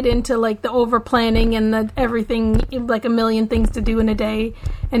tie it into like the over planning and the everything, like a million things to do in a day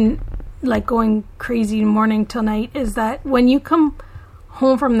and like going crazy morning till night, is that when you come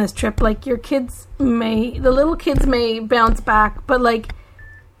home from this trip, like the little kids may bounce back, but like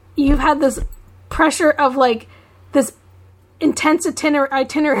you've had this pressure of like this intense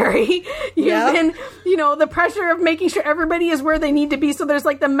itinerary. You've been, the pressure of making sure everybody is where they need to be. So there's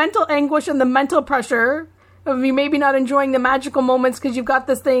like the mental anguish and the mental pressure of you maybe not enjoying the magical moments because you've got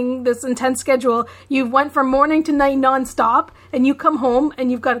this intense schedule. You went from morning to night nonstop, and you come home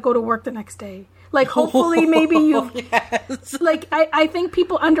and you've got to go to work the next day. Like, hopefully, maybe you've... Yes. Like, I think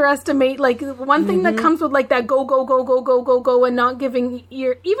people underestimate, like, one thing that comes with, like, that go, and not giving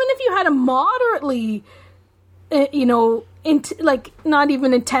even if you had a moderately, not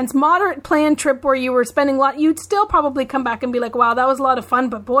even intense, moderate planned trip where you were spending a lot, you'd still probably come back and be like, wow, that was a lot of fun,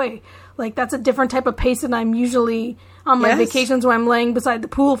 but boy, like, that's a different type of pace than I'm usually on my vacations when I'm laying beside the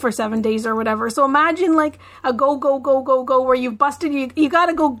pool for 7 days or whatever. So imagine like a go where you've busted, you've got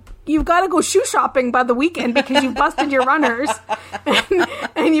to go shoe shopping by the weekend because you've busted your runners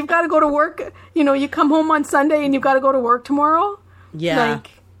and you've got to go to work. You come home on Sunday and you've got to go to work tomorrow. Yeah.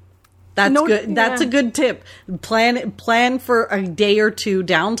 Like, that's good. That's a good tip. Plan for a day or two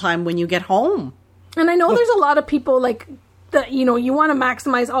downtime when you get home. And I know there's a lot of people like that, you want to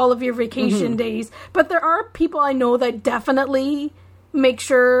maximize all of your vacation days, but there are people I know that definitely make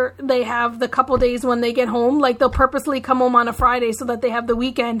sure they have the couple days when they get home. Like they'll purposely come home on a Friday so that they have the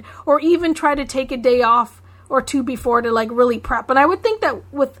weekend, or even try to take a day off or two before to like really prep. And I would think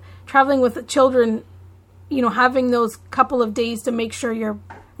that with traveling with children, having those couple of days to make sure you're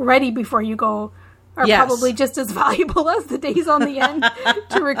ready before you go are probably just as valuable as the days on the end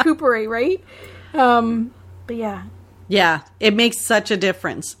to recuperate, right? But yeah. Yeah, it makes such a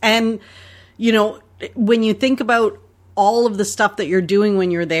difference. And, when you think about all of the stuff that you're doing when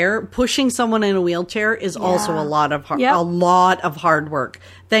you're there, pushing someone in a wheelchair is also a lot of hard work.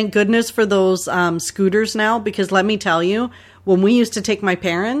 Thank goodness for those scooters now, because let me tell you, when we used to take my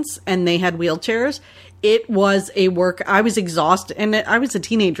parents and they had wheelchairs, it was a work. I was exhausted, and I was a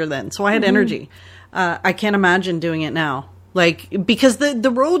teenager then, so I had energy. I can't imagine doing it now. Like, because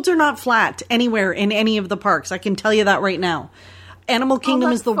the roads are not flat anywhere in any of the parks. I can tell you that right now. Animal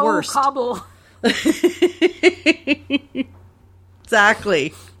Kingdom is the worst. Cobble.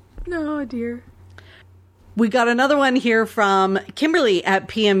 Exactly. No, dear. We got another one here from Kimberly at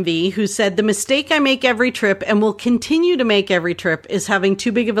PMV, who said, the mistake I make every trip and will continue to make every trip is having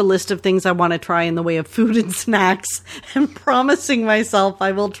too big of a list of things I want to try in the way of food and snacks, and promising myself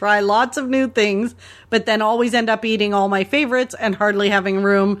I will try lots of new things, but then always end up eating all my favorites and hardly having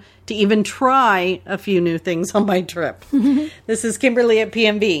room to even try a few new things on my trip. This is Kimberly at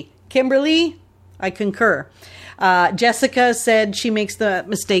PMV. Kimberly, I concur. Jessica said she makes the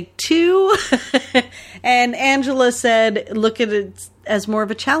mistake too. And Angela said, look at it as more of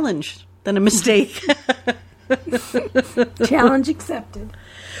a challenge than a mistake. Challenge accepted.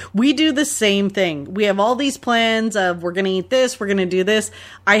 We do the same thing. We have all these plans of we're going to eat this, we're going to do this.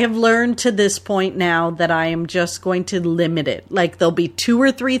 I have learned to this point now that I am just going to limit it. Like there'll be 2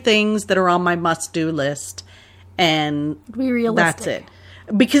 or 3 things that are on my must-do list. And be realistic. That's it.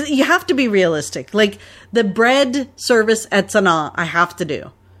 Because you have to be realistic. Like the bread service at Sanaa, I have to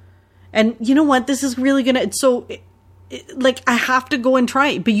do. And you know what? This is really going to... So, I have to go and try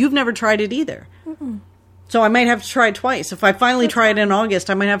it. But you've never tried it either. Mm-mm. So I might have to try it twice. If I finally try it in August,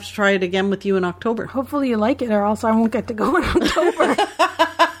 I might have to try it again with you in October. Hopefully you like it, or else I won't get to go in October.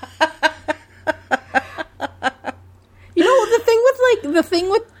 the thing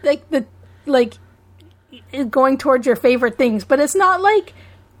with going towards your favorite things, but it's not like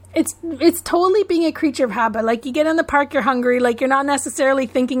it's totally being a creature of habit. Like you get in the park, you're hungry, like you're not necessarily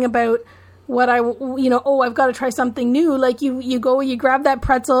thinking about what I've got to try something new. Like you go, you grab that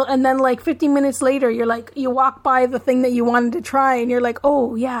pretzel, and then like 15 minutes later, you're like, you walk by the thing that you wanted to try, and you're like,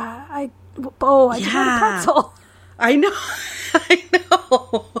 oh yeah, I just had a pretzel. I know.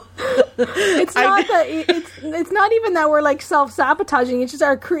 It's not it's not even that we're like self-sabotaging. It's just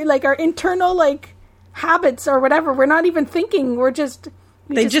our internal like habits or whatever. We're not even thinking. We're just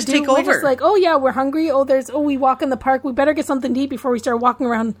take over. We're just like, oh yeah, we're hungry. We walk in the park. We better get something to eat before we start walking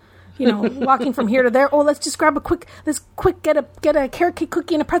around, walking from here to there. Oh, let's just grab let's get a carrot cake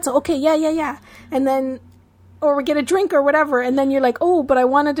cookie and a pretzel. Okay, yeah. And then, or we get a drink or whatever. And then you're like, oh, but I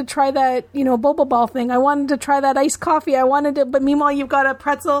wanted to try that, boba ball thing. I wanted to try that iced coffee. But meanwhile, you've got a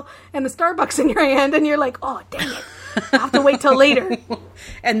pretzel and a Starbucks in your hand and you're like, oh, dang it. I'll have to wait till later.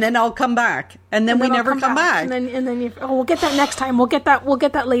 And then I'll come back. And then we never come back. And then we'll get that next time. We'll get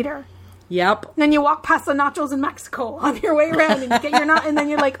that later. Yep. And then you walk past the nachos in Mexico on your way around and you get your and then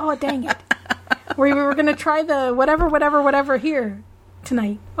you're like, oh, dang it. We were going to try the whatever here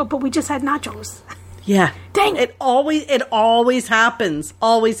tonight. Oh, but we just had nachos. Yeah. Dang it. It always happens.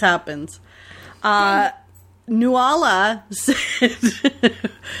 Always happens. Nuala said,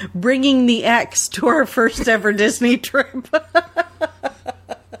 bringing the ex to our first ever Disney trip.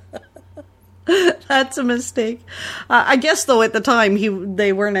 That's a mistake. I guess, though, at the time,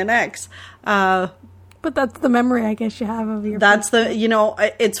 they weren't an ex. But that's the memory, I guess, you have of your. That's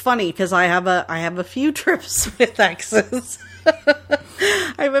it's funny because I have a few trips with exes.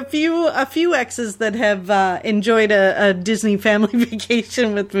 I have a few exes that have enjoyed a Disney family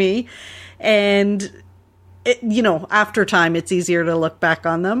vacation with me, and after time, it's easier to look back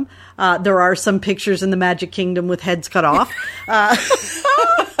on them. There are some pictures in the Magic Kingdom with heads cut off.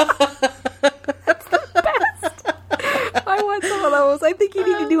 I want some of those. I think you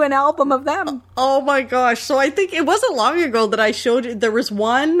need to do an album of them. Oh my gosh. So I think it wasn't long ago that I showed you. There was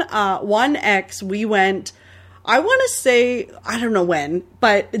one ex, we went, I want to say, I don't know when,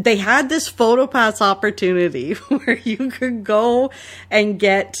 but they had this PhotoPass opportunity where you could go and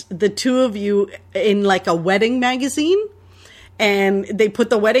get the two of you in like a wedding magazine. And they put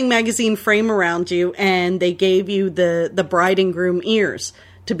the wedding magazine frame around you and they gave you the bride and groom ears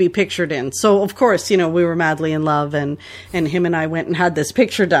to be pictured in. So of course, we were madly in love and him and I went and had this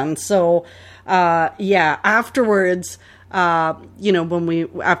picture done. So, afterwards,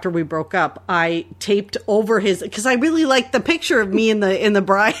 after we broke up, I taped over because I really liked the picture of me in the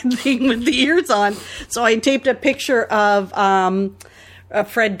bride thing with the ears on. So I taped a picture of,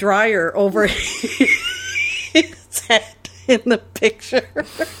 Fred Dryer over his head in the picture.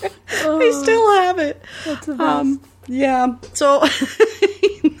 I still have it. That's the best. Yeah. So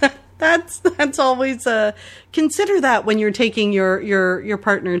that's always consider that when you're taking your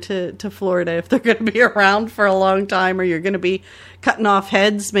partner to Florida, if they're going to be around for a long time or you're going to be cutting off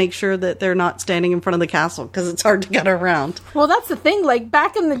heads, make sure that they're not standing in front of the castle because it's hard to get around. Well, that's the thing. Like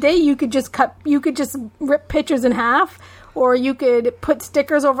back in the day, you could just rip pictures in half, or you could put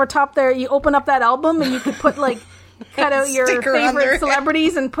stickers over top there. You open up that album and you could put cut out your favorite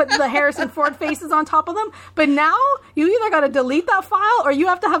celebrities and put the Harrison Ford faces on top of them. But now you either got to delete that file or you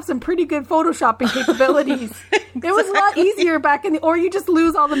have to have some pretty good photoshopping capabilities. Exactly. It was a lot easier back or you just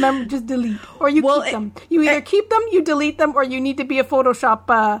lose all the memory, just delete, or you keep them. You either keep them, you delete them, or you need to be a Photoshop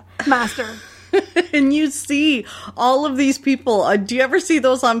master. And you see all of these people. Do you ever see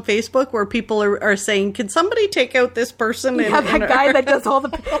those on Facebook where people are saying, "Can somebody take out this person?" Yeah, that guy that does all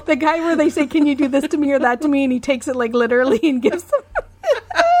the guy where they say, "Can you do this to me or that to me?" and he takes it like literally and gives them.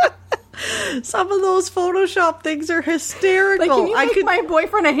 Some of those Photoshop things are hysterical. Like, can you make my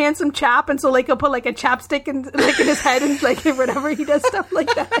boyfriend a handsome chap, and so he'll put like a chapstick in his head and whatever he does stuff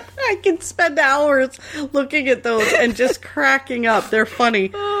like that. I can spend hours looking at those and just cracking up. They're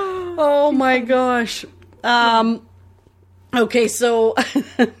funny. Oh my gosh. Okay, so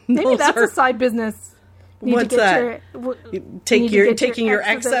maybe that's a side business. What's that? Taking your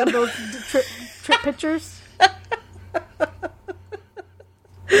ex out of those trip pictures.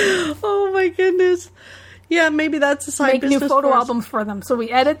 Oh my goodness. Yeah, maybe that's a side business. Make new photo albums for them. So we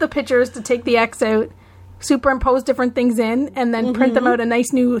edit the pictures to take the ex out, superimpose different things in, and then print them out a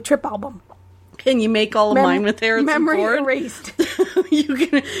nice new trip album. Can you make all of mine with Harrison Ford? Memory erased.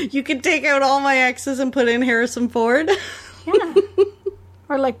 You can take out all my exes and put in Harrison Ford. Yeah.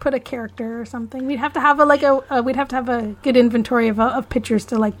 Or put a character or something. We'd have to have a good inventory of pictures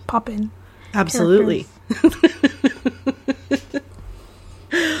to pop in. Absolutely.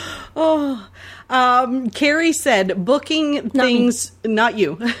 Oh, Carrie said booking things, not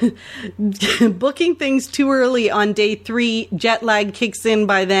you, booking things too early on day 3, jet lag kicks in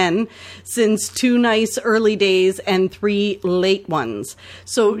by then, since 2 nice early days and 3 late ones.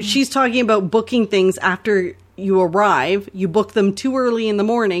 So she's talking about booking things after you arrive, you book them too early in the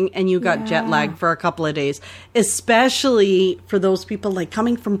morning and you got jet lag for a couple of days, especially for those people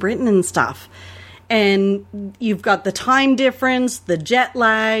coming from Britain and stuff. And you've got the time difference, the jet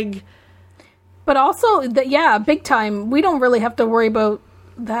lag. But also, big time. We don't really have to worry about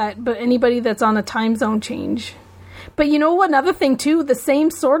that, but anybody that's on a time zone change. But you know what? Another thing, too, the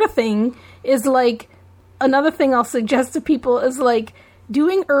same sort of thing is another thing I'll suggest to people is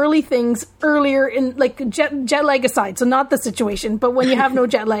doing early things earlier in, like, jet lag aside, so not the situation, but when you have no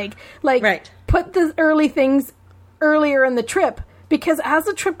jet lag, like, right. Put the early things earlier in the trip, because as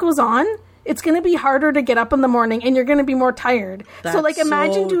the trip goes on, it's going to be harder to get up in the morning, and you're going to be more tired. That's so, like,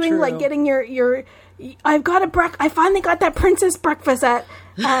 imagine doing, true. like, getting your I finally got that princess breakfast at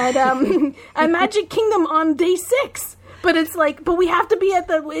Magic Kingdom on day 6. But it's like, but we have to be at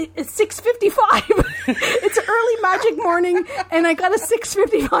the 6:55. It's early Magic morning, and I got a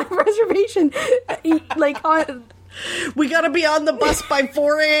 6:55 reservation. Like, we got to be on the bus by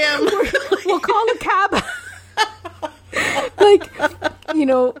 4 a.m. We'll call a cab. Like, you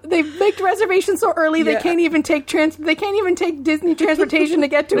know, they make reservations so early they can't even take Disney transportation to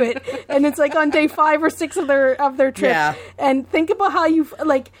get to it, and it's like on day 5 or 6 of their trip. Yeah. And think about how you,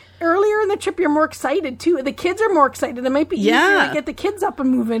 like, earlier in the trip you're more excited too. The kids are more excited. It might be easier to get the kids up and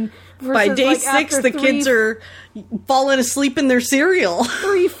moving. By day 6, the kids are falling asleep in their cereal.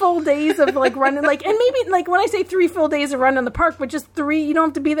 3 full days of, like, running, like, and maybe, like, when I say 3 full days of running in the park, but just 3, you don't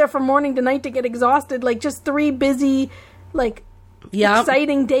have to be there from morning to night to get exhausted. Like, just 3 busy, like,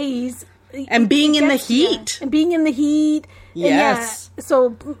 exciting days. And being in the heat. And being in the heat. Yes. And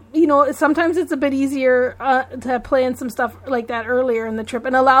so, you know, sometimes it's a bit easier to plan some stuff like that earlier in the trip,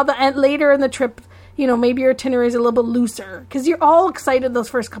 and allow later in the trip, you know, maybe your itinerary is a little bit looser, because you're all excited those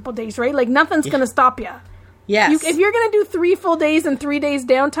first couple of days, right? Like, nothing's going to stop you. Yes. If you're going to do 3 full days and 3 days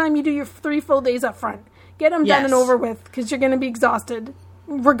downtime, you do your 3 full days up front. Get them done and over with, because you're going to be exhausted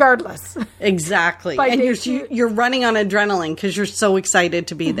regardless. Exactly. And you're running on adrenaline because you're so excited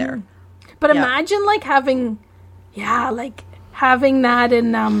to be there. But imagine, like, having that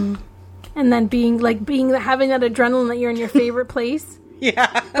and then having that adrenaline that you're in your favorite place.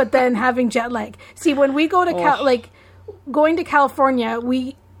 Yeah. But then having jet lag. See, when we go to going to California,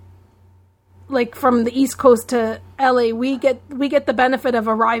 we, like, from the East Coast to LA, we get the benefit of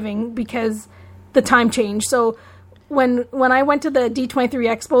arriving because the time change. So when I went to the D23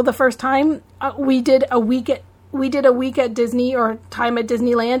 Expo the first time, we did a week at Disney, or time at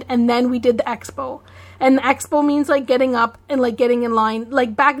Disneyland, and then we did the Expo. And the Expo means, like, getting up and, like, getting in line.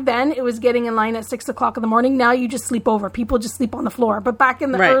 Like, back then, it was getting in line at 6 o'clock in the morning. Now you just sleep over. People just sleep on the floor. But back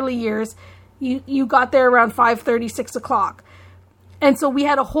in the early years, you got there around 5:30, 6 o'clock. And so we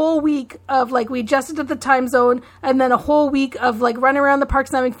had a whole week of, like, we adjusted to the time zone, and then a whole week of, like, running around the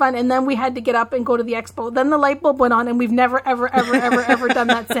parks and having fun, and then we had to get up and go to the Expo. Then the light bulb went on, and we've never, ever, ever, ever, ever done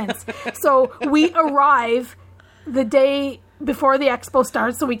that since. So we arrive the day before the Expo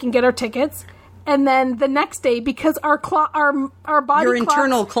starts so we can get our tickets. And then the next day, because our body your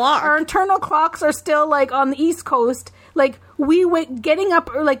internal clock, our internal clocks are still, like, on the East Coast. Like, getting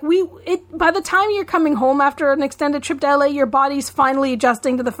up, or, like, by the time you're coming home after an extended trip to LA, your body's finally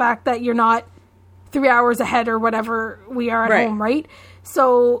adjusting to the fact that you're not 3 hours ahead or whatever we are at home, right?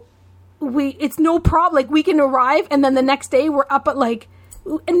 So it's no problem. Like, we can arrive, and then the next day we're up at, like,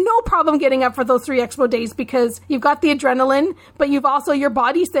 and no problem getting up for those 3 Expo days, because you've got the adrenaline, but you've also, your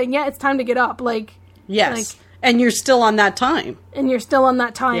body's saying, yeah, it's time to get up. Like, yes. Like, and you're still on that time.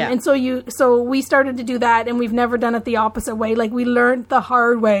 Yeah. And so we started to do that, and we've never done it the opposite way. Like, we learned the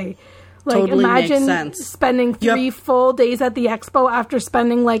hard way. Like, totally imagine makes sense. spending 3 full days at the Expo after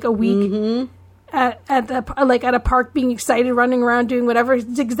spending, like, a week at a park, being excited, running around, doing whatever.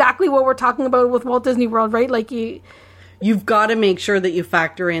 It's exactly what we're talking about with Walt Disney World, right? Like, you've got to make sure that you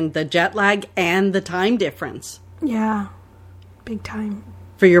factor in the jet lag and the time difference. Yeah. Big time.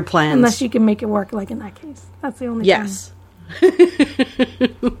 For your plans. Unless you can make it work, like, in that case. That's the only Yes.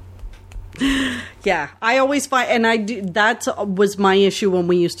 Yeah. I always find, and that was my issue when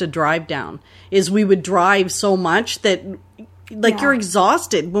we used to drive down, is we would drive so much that, like, you're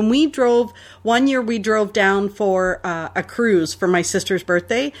exhausted. When one year we drove down for a cruise for my sister's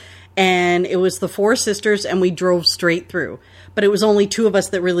birthday, and it was the 4 sisters, and we drove straight through. But it was only 2 of us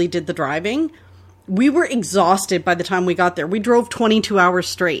that really did the driving. We were exhausted by the time we got there. We drove 22 hours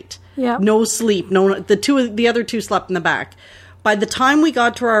straight. Yeah. No sleep. The other 2 slept in the back. By the time we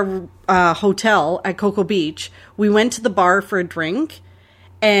got to our hotel at Cocoa Beach, we went to the bar for a drink,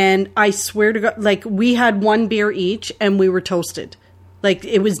 and I swear to God, like, we had 1 beer each, and we were toasted. Like,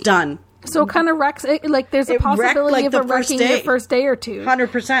 it was done. So it kind of wrecks, like, there's a possibility of it wrecking your first day or 2.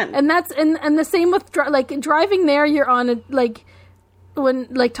 100%. And that's, and the same with, driving there, you're on a, like, when,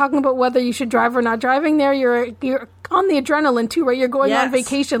 like, talking about whether you should drive or not, driving there, you're on the adrenaline too, right? You're going on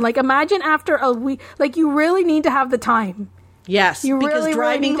vacation. Like, imagine after a week, like, you really need to have the time. Yes. You because really,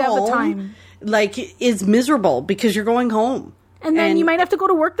 driving really need to have the home, time. like, is miserable because you're going home. And then you might have to go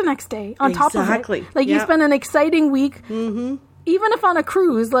to work the next day on top of it. Like, you spend an exciting week, even if on a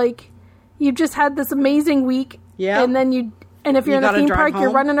cruise, like, you've just had this amazing week, and then And if you're in a gotta theme drive park, you're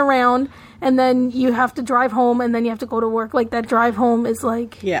home. running around, and then you have to drive home, and then you have to go to work. Like, that drive home is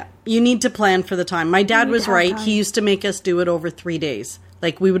like... Yeah. You need to plan for the time. My dad need was to have right. time. He used to make us do it over 3 days.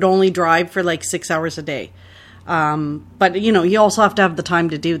 Like, we would only drive for like 6 hours a day. But, you know, you also have to have the time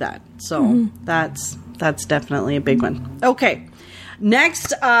to do that. So that's definitely a big one. Okay.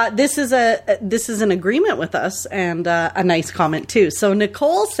 Next, this is an agreement with us, and a nice comment too. So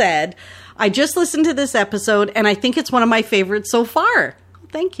Nicole said, I just listened to this episode and I think it's one of my favorites so far.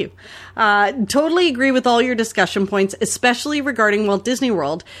 Thank you. Totally agree with all your discussion points, especially regarding Walt Disney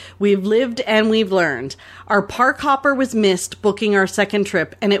World. We've lived and we've learned. Our park hopper was missed booking our second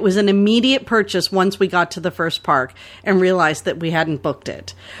trip, and it was an immediate purchase once we got to the first park and realized that we hadn't booked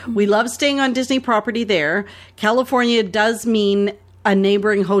it. We love staying on Disney property there. California does mean a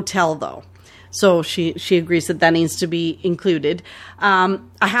neighboring hotel, though. So she agrees that needs to be included. I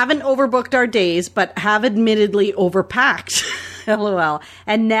haven't overbooked our days, but have admittedly overpacked. LOL.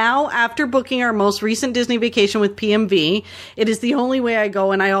 And now, after booking our most recent Disney vacation with PMV, it is the only way I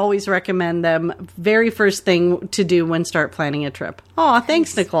go, and I always recommend them. Very first thing to do when start planning a trip. Oh,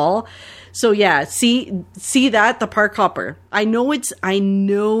 thanks, Nicole. So yeah, see that, the park hopper. I know it's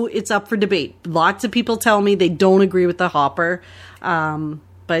up for debate. Lots of people tell me they don't agree with the hopper.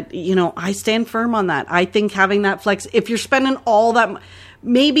 But, you know, I stand firm on that. I think having that flex, if you're spending all that,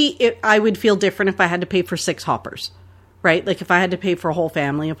 I would feel different if I had to pay for 6 hoppers, right? Like if I had to pay for a whole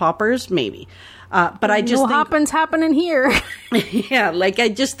family of hoppers, maybe. But I just think... hopping's happening here. Yeah, like I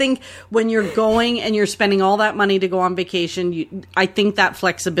just think when you're going and you're spending all that money to go on vacation, I think that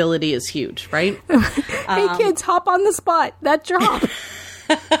flexibility is huge, right? Hey kids, hop on the spot. That's your hop.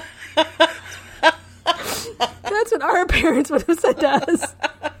 That's what our parents would have said to us.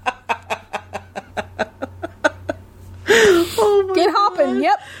 Oh Get hopping.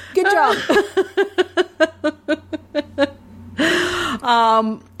 Yep. Good job.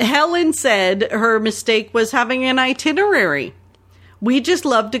 Helen said her mistake was having an itinerary. We just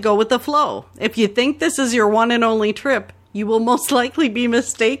love to go with the flow. If you think this is your one and only trip, you will most likely be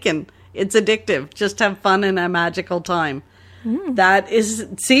mistaken. It's addictive. Just have fun and a magical time. That is,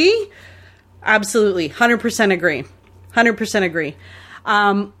 see? Absolutely. 100% agree. 100% agree.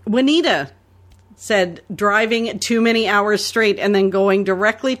 Juanita said driving too many hours straight and then going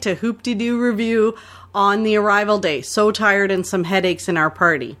directly to Hoop-de-Doo review on the arrival day. So tired and some headaches in our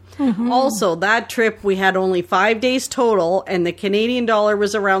party. Also, that trip we had only 5 days total and the Canadian dollar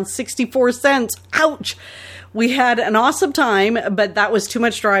was around 64 cents. Ouch! We had an awesome time, but that was too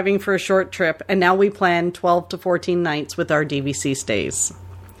much driving for a short trip. And now we plan 12 to 14 nights with our DVC stays.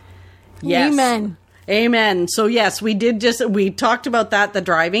 Yes. Amen. So yes, we talked about that, the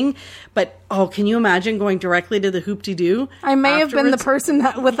driving, but can you imagine going directly to the Hoop-de-Doo? I may have been the person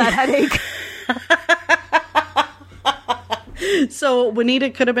with that headache. So Juanita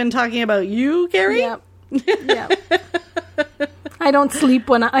could have been talking about you, Gary? Yep. I don't sleep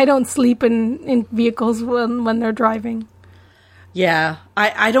in vehicles when they're driving. Yeah.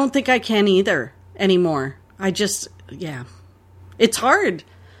 I don't think I can either anymore. It's hard.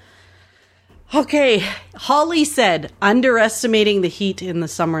 Okay, Holly said, underestimating the heat in the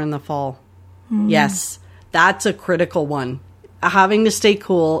summer and the fall. Yes, that's a critical one. Having to stay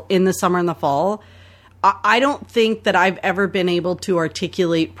cool in the summer and the fall. I don't think that I've ever been able to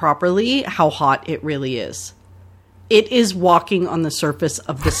articulate properly how hot it really is. It is walking on the surface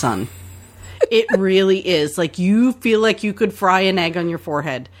of the sun. It really is. Like, you feel like you could fry an egg on your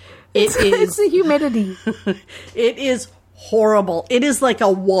forehead. It's the humidity. It is horrible. It is like a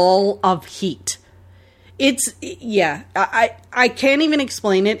wall of heat. I can't even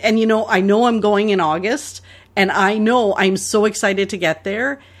explain it. And I know I'm going in August, and I know I'm so excited to get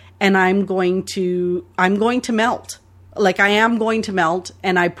there, and I'm going to melt. Like, I am going to melt,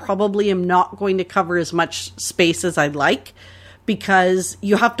 and I probably am not going to cover as much space as I'd like, because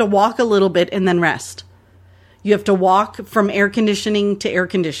you have to walk a little bit and then rest. You have to walk from air conditioning to air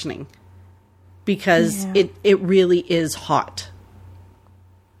conditioning. Because it really is hot.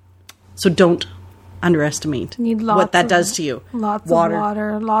 So don't underestimate what that does to you. Lots of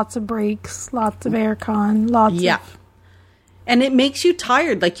water, lots of breaks, lots of aircon, lots of... And it makes you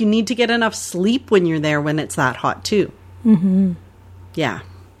tired. Like, you need to get enough sleep when you're there when it's that hot too. Mm-hmm. Yeah.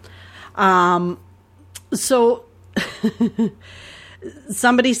 So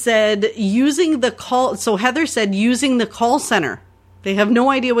somebody said Heather said using the call center. They have no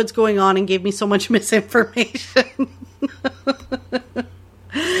idea what's going on and gave me so much misinformation.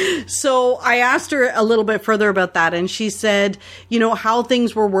 So I asked her a little bit further about that, and she said, how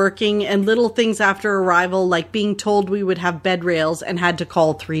things were working and little things after arrival, like being told we would have bed rails and had to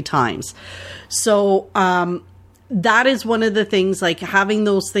call 3 times. So that is one of the things, like having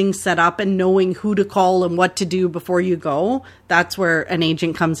those things set up and knowing who to call and what to do before you go. That's where an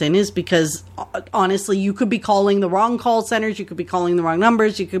agent comes in, is because honestly, you could be calling the wrong call centers. You could be calling the wrong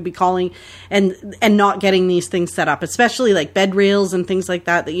numbers. You could be calling and not getting these things set up, especially like bed rails and things like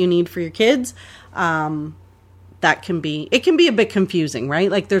that you need for your kids. It can be a bit confusing,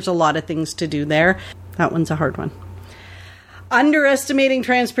 right? Like there's a lot of things to do there. That one's a hard one. Underestimating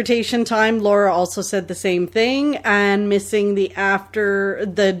transportation time. Laura also said the same thing, and missing the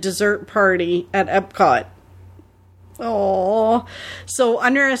dessert party at Epcot. Oh, so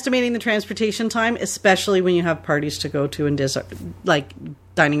underestimating the transportation time, especially when you have parties to go to and like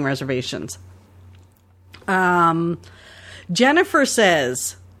dining reservations. Jennifer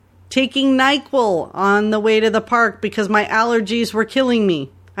says, taking NyQuil on the way to the park because my allergies were killing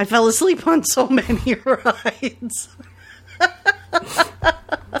me. I fell asleep on so many rides.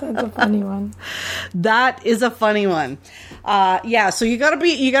 That's a funny one. That is a funny one. So you gotta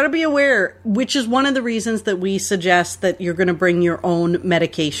be aware, which is one of the reasons that we suggest that you're going to bring your own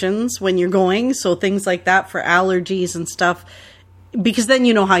medications when you're going. So things like that for allergies and stuff, because then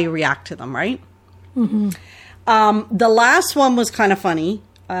you know how you react to them, right? Mm-hmm. The last one was kind of funny.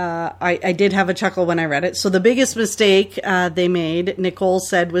 I did have a chuckle when I read it. So the biggest mistake they made, Nicole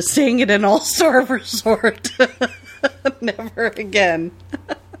said, was staying at an all-star resort. Never again.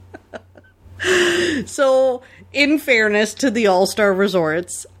 So, in fairness to the all-star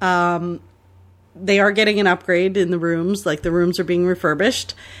resorts, they are getting an upgrade in the rooms. Like, the rooms are being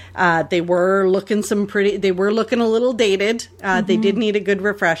refurbished. They were looking a little dated. They did need a good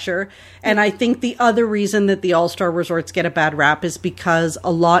refresher. And I think the other reason that the all-star resorts get a bad rap is because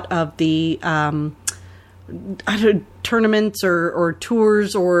a lot of the tournaments or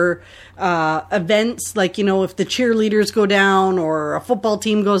tours or events, like, you know, if the cheerleaders go down or a football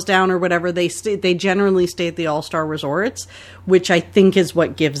team goes down or whatever, they generally stay at the all-star resorts, which I think is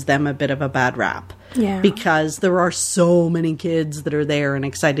what gives them a bit of a bad rap. Yeah. Because there are so many kids that are there and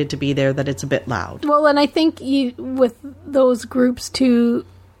excited to be there that it's a bit loud. Well, and I think with those groups too,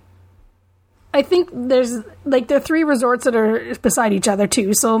 I think there are 3 resorts that are beside each other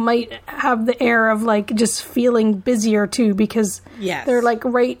too, so it might have the air of like just feeling busier too, because they're like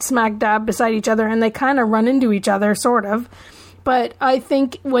right smack dab beside each other and they kind of run into each other sort of. But I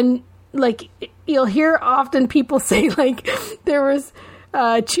think when, like, you'll hear often people say like there was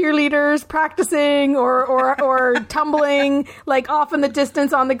cheerleaders practicing or tumbling like off in the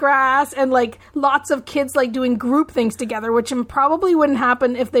distance on the grass, and like lots of kids like doing group things together, which probably wouldn't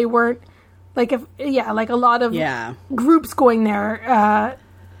happen if they weren't like a lot of groups going there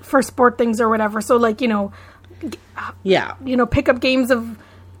for sport things or whatever. So like, you know, pick up games of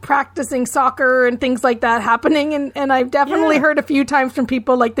practicing soccer and things like that happening, and I've definitely heard a few times from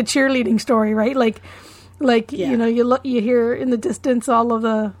people like the cheerleading story, right? Like you know, you hear in the distance all of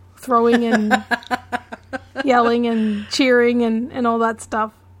the throwing and yelling and cheering and all that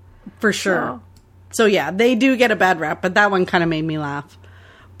stuff. For sure. So yeah, they do get a bad rap, but that one kind of made me laugh.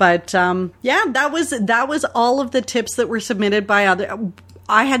 But that was all of the tips that were submitted by other.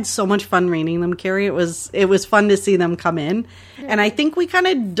 I had so much fun reading them, Carrie. It was fun to see them come in, and I think we kind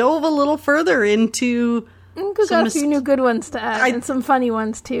of dove a little further into. We got a few new good ones to add, and some funny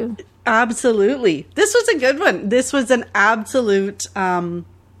ones too. Absolutely, this was a good one. This was an absolute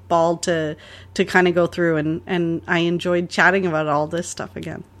ball to kind of go through, and I enjoyed chatting about all this stuff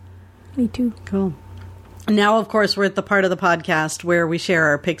again. Me too. Cool. Now, of course, we're at the part of the podcast where we share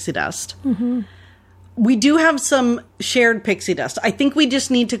our pixie dust. Mm-hmm. We do have some shared pixie dust. I think we just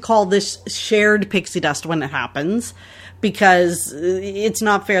need to call this shared pixie dust when it happens, because it's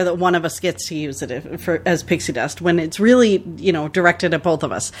not fair that one of us gets to use it as pixie dust when it's really, you know, directed at both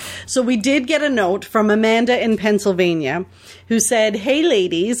of us. So we did get a note from Amanda in Pennsylvania who said, "Hey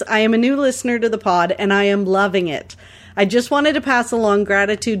ladies, I am a new listener to the pod and I am loving it. I just wanted to pass along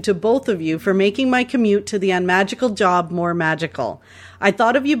gratitude to both of you for making my commute to the unmagical job more magical. I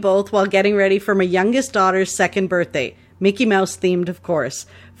thought of you both while getting ready for my youngest daughter's 2nd birthday. Mickey Mouse themed, of course.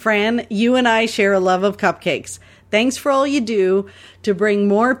 Fran, you and I share a love of cupcakes. Thanks for all you do to bring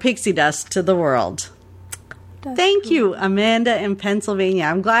more pixie dust to the world." Thank you, Amanda in Pennsylvania.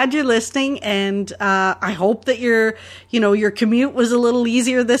 I'm glad you're listening, and I hope that your commute was a little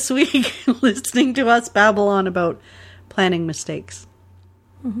easier this week listening to us babble on about planning mistakes.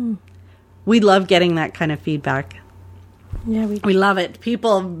 Mm-hmm. We love getting that kind of feedback. Yeah, we love it.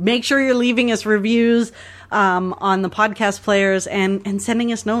 People, make sure you're leaving us reviews on the podcast players and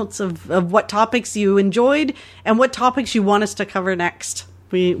sending us notes of what topics you enjoyed and what topics you want us to cover next.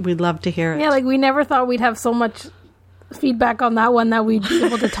 We'd love to hear it. Yeah, like we never thought we'd have so much feedback on that one that we'd be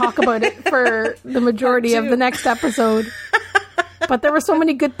able to talk about it for the majority of the next episode. But there were so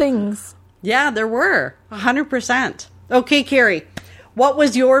many good things. Yeah, there were. 100%. Okay, Carrie, what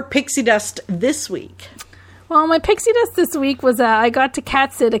was your pixie dust this week? Well, my pixie dust this week was I got to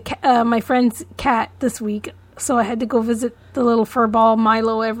cat sit my friend's cat this week. So I had to go visit the little fur ball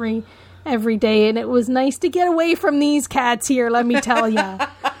Milo every day. And it was nice to get away from these cats here, let me tell you.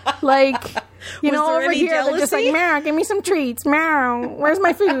 Like, you know, over here, jealousy? They're just like, meow, give me some treats. Meow, where's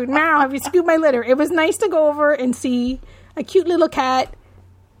my food? Meow, have you scooped my litter? It was nice to go over and see a cute little cat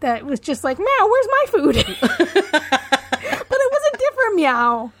that was just like, meow, where's my food? But it was a different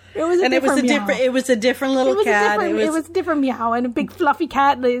meow. It was a different meow. It was a different little cat. It was a different meow. And a big fluffy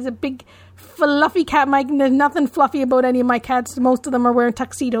cat. There's a big fluffy cat. There's nothing fluffy about any of my cats. Most of them are wearing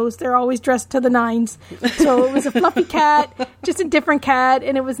tuxedos. They're always dressed to the nines. So it was a fluffy cat, just a different cat,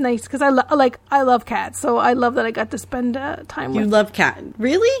 and it was nice because I love cats. So I love that I got to spend time with. You love cat,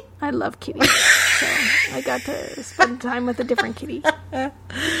 really? I love kitties. So I got to spend time with a different kitty. So.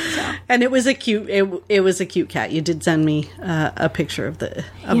 And it was a cute. It was a cute cat. You did send me a picture of the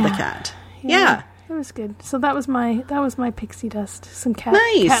cat. Yeah. It was good. So that was my pixie dust. Some cat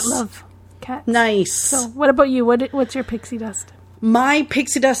love. Cats. Nice. So what about you? What's your pixie dust? My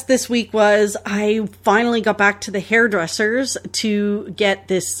pixie dust this week was I finally got back to the hairdressers to get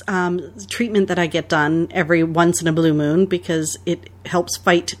this treatment that I get done every once in a blue moon because it helps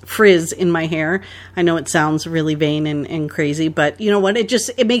fight frizz in my hair. I know it sounds really vain and crazy, but you know what?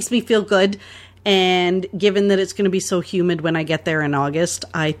 It makes me feel good. And given that it's going to be so humid when I get there in August,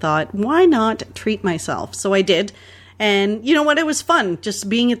 I thought, why not treat myself? So I did. And you know what? It was fun just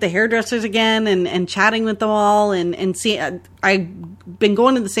being at the hairdressers again and chatting with them all and see. I've been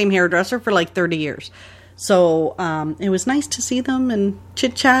going to the same hairdresser for like 30 years. So it was nice to see them and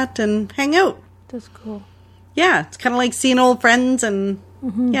chit chat and hang out. That's cool. Yeah. It's kind of like seeing old friends and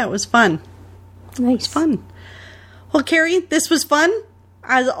yeah, it was fun. Nice. It was fun. Well, Carrie, this was fun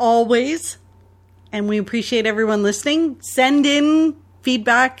as always. And we appreciate everyone listening. Send in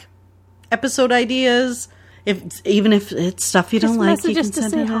feedback, episode ideas. Even if it's stuff you don't like, you can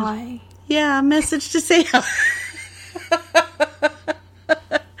send it hi. Yeah, a message to say hi.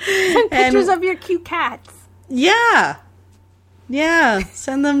 Send pictures of your cute cats. Yeah.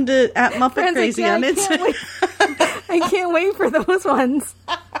 Send them to @Muppet Crazy on Instagram. I can't wait for those ones.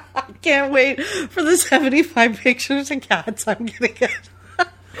 I can't wait for the 75 pictures of cats I'm gonna get.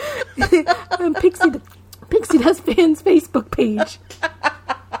 Pixie Dust Fans Facebook page.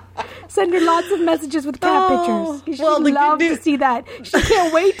 Send her lots of messages with cat pictures. She would love to see that. She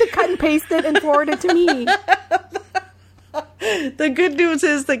can't wait to cut and paste it and forward it to me. The good news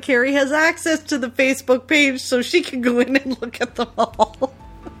is that Carrie has access to the Facebook page so she can go in and look at them all.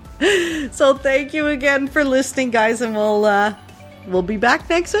 So thank you again for listening, guys, and we'll be back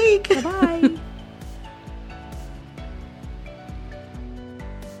next week. Bye-bye.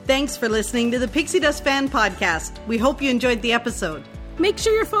 Thanks for listening to the Pixie Dust Fan Podcast. We hope you enjoyed the episode. Make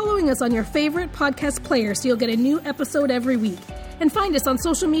sure you're following us on your favorite podcast player so you'll get a new episode every week. And find us on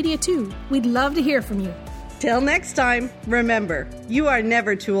social media too. We'd love to hear from you. Till next time, remember, you are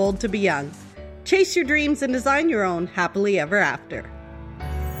never too old to be young. Chase your dreams and design your own happily ever after.